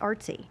fitness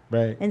artsy.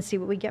 Right. And see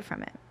what we get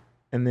from it.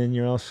 And then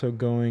you're also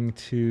going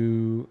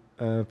to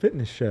a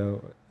fitness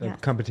show, a Yes.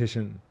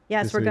 competition.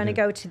 Yes, we're going to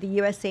weekend. go to the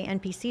USA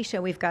NPC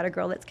show. We've got a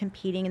girl that's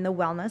competing in the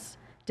wellness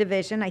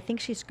division. I think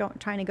she's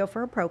trying to go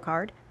for a pro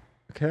card.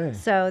 Okay.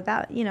 So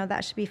that, you know,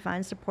 that should be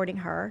fun, supporting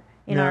her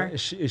in Now, our.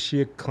 is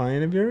she a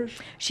client of yours?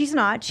 She's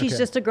not. She's Okay.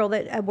 just a girl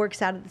that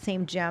works out at the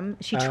same gym.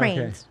 She Okay.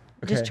 trains.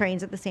 Just Okay.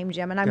 trains at the same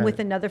gym, and I'm Got with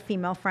it. another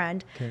female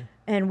friend, Okay.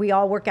 and we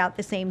all work out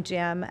the same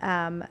gym.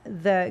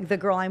 The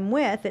girl I'm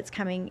with, that's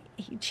coming,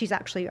 she's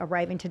actually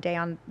arriving today.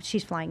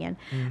 She's flying in.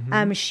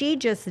 She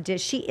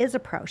is a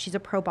pro. She's a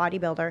pro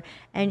bodybuilder,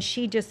 and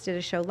she just did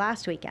a show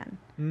last weekend.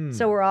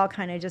 So we're all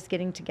kind of just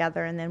getting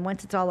together, and then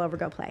once it's all over,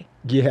 go play.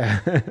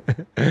 Yeah.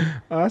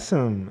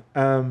 Awesome.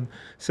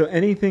 So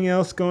anything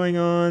else going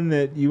on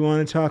that you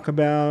want to talk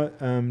about?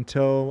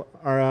 Tell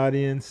our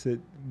audience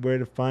where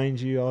to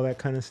find you, all that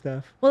kind of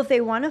stuff. Well, if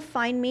they want to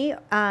find me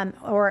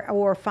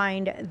or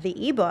find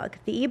the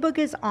ebook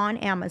is on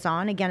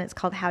Amazon. Again, it's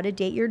called How to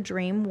Date Your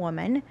Dream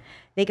Woman.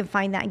 They can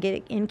find that and get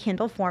it in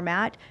Kindle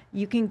format.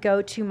 You can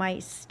go to my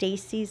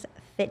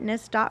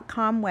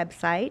stacysfitness.com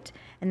website,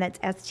 and that's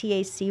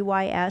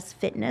STACYS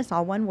fitness,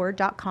 all one word,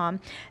 .com.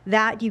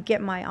 That you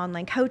get my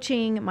online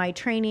coaching, my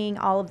training,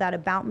 all of that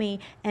about me.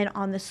 And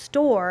on the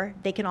store,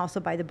 they can also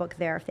buy the book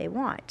there if they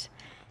want.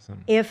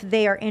 If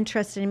they are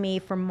interested in me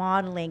for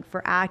modeling,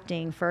 for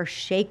acting, for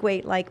shake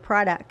weight like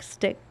products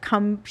to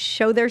come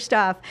show their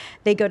stuff,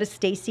 they go to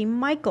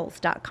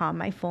stacymichaels.com,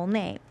 my full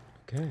name.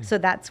 Okay. So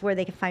that's where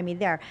they can find me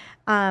there.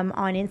 On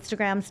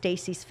Instagram,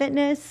 Stacy's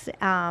Fitness.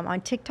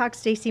 On TikTok,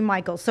 Stacy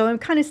Michaels. So I'm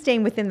kind of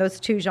staying within those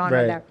two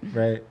genres there.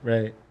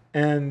 Right.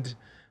 And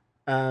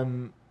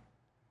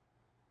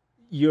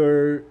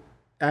your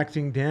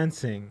acting,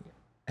 dancing,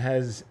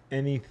 has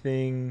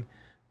anything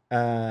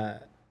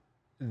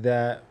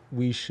that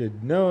we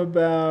should know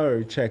about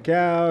or check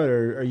out,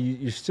 or are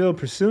you're still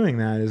pursuing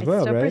that as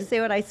well, right? I still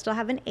pursue it. I still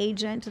have an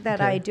agent that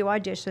I do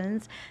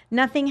auditions.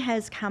 Nothing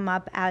has come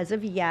up as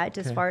of yet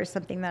as far as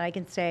something that I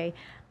can say,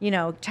 you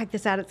know, check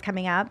this out, it's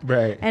coming up.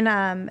 Right.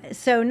 And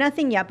so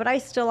nothing yet, but I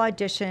still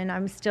audition.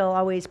 I'm still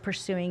always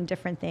pursuing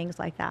different things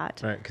like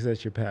that. Right, because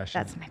that's your passion.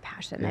 That's my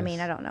passion. Yes. I mean,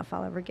 I don't know if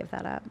I'll ever give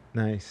that up.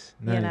 Nice.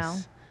 You know?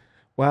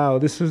 Wow,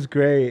 this was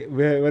great.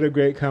 What a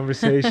great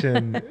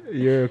conversation.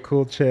 You're a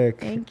cool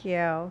chick. Thank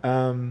you.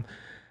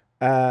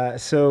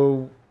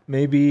 So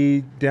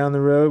maybe down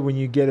the road when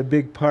you get a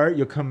big part,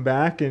 you'll come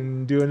back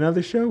and do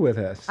another show with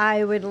us.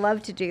 I would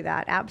love to do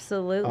that.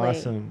 Absolutely.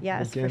 Awesome.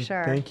 Yes, Again, for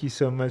sure. Thank you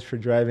so much for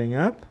driving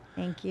up.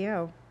 Thank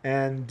you.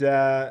 And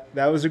that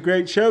was a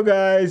great show,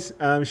 guys.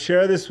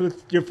 Share this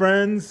with your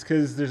friends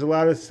because there's a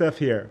lot of stuff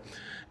here.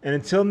 And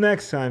until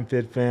next time,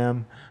 Fit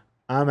Fam,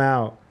 I'm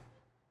out.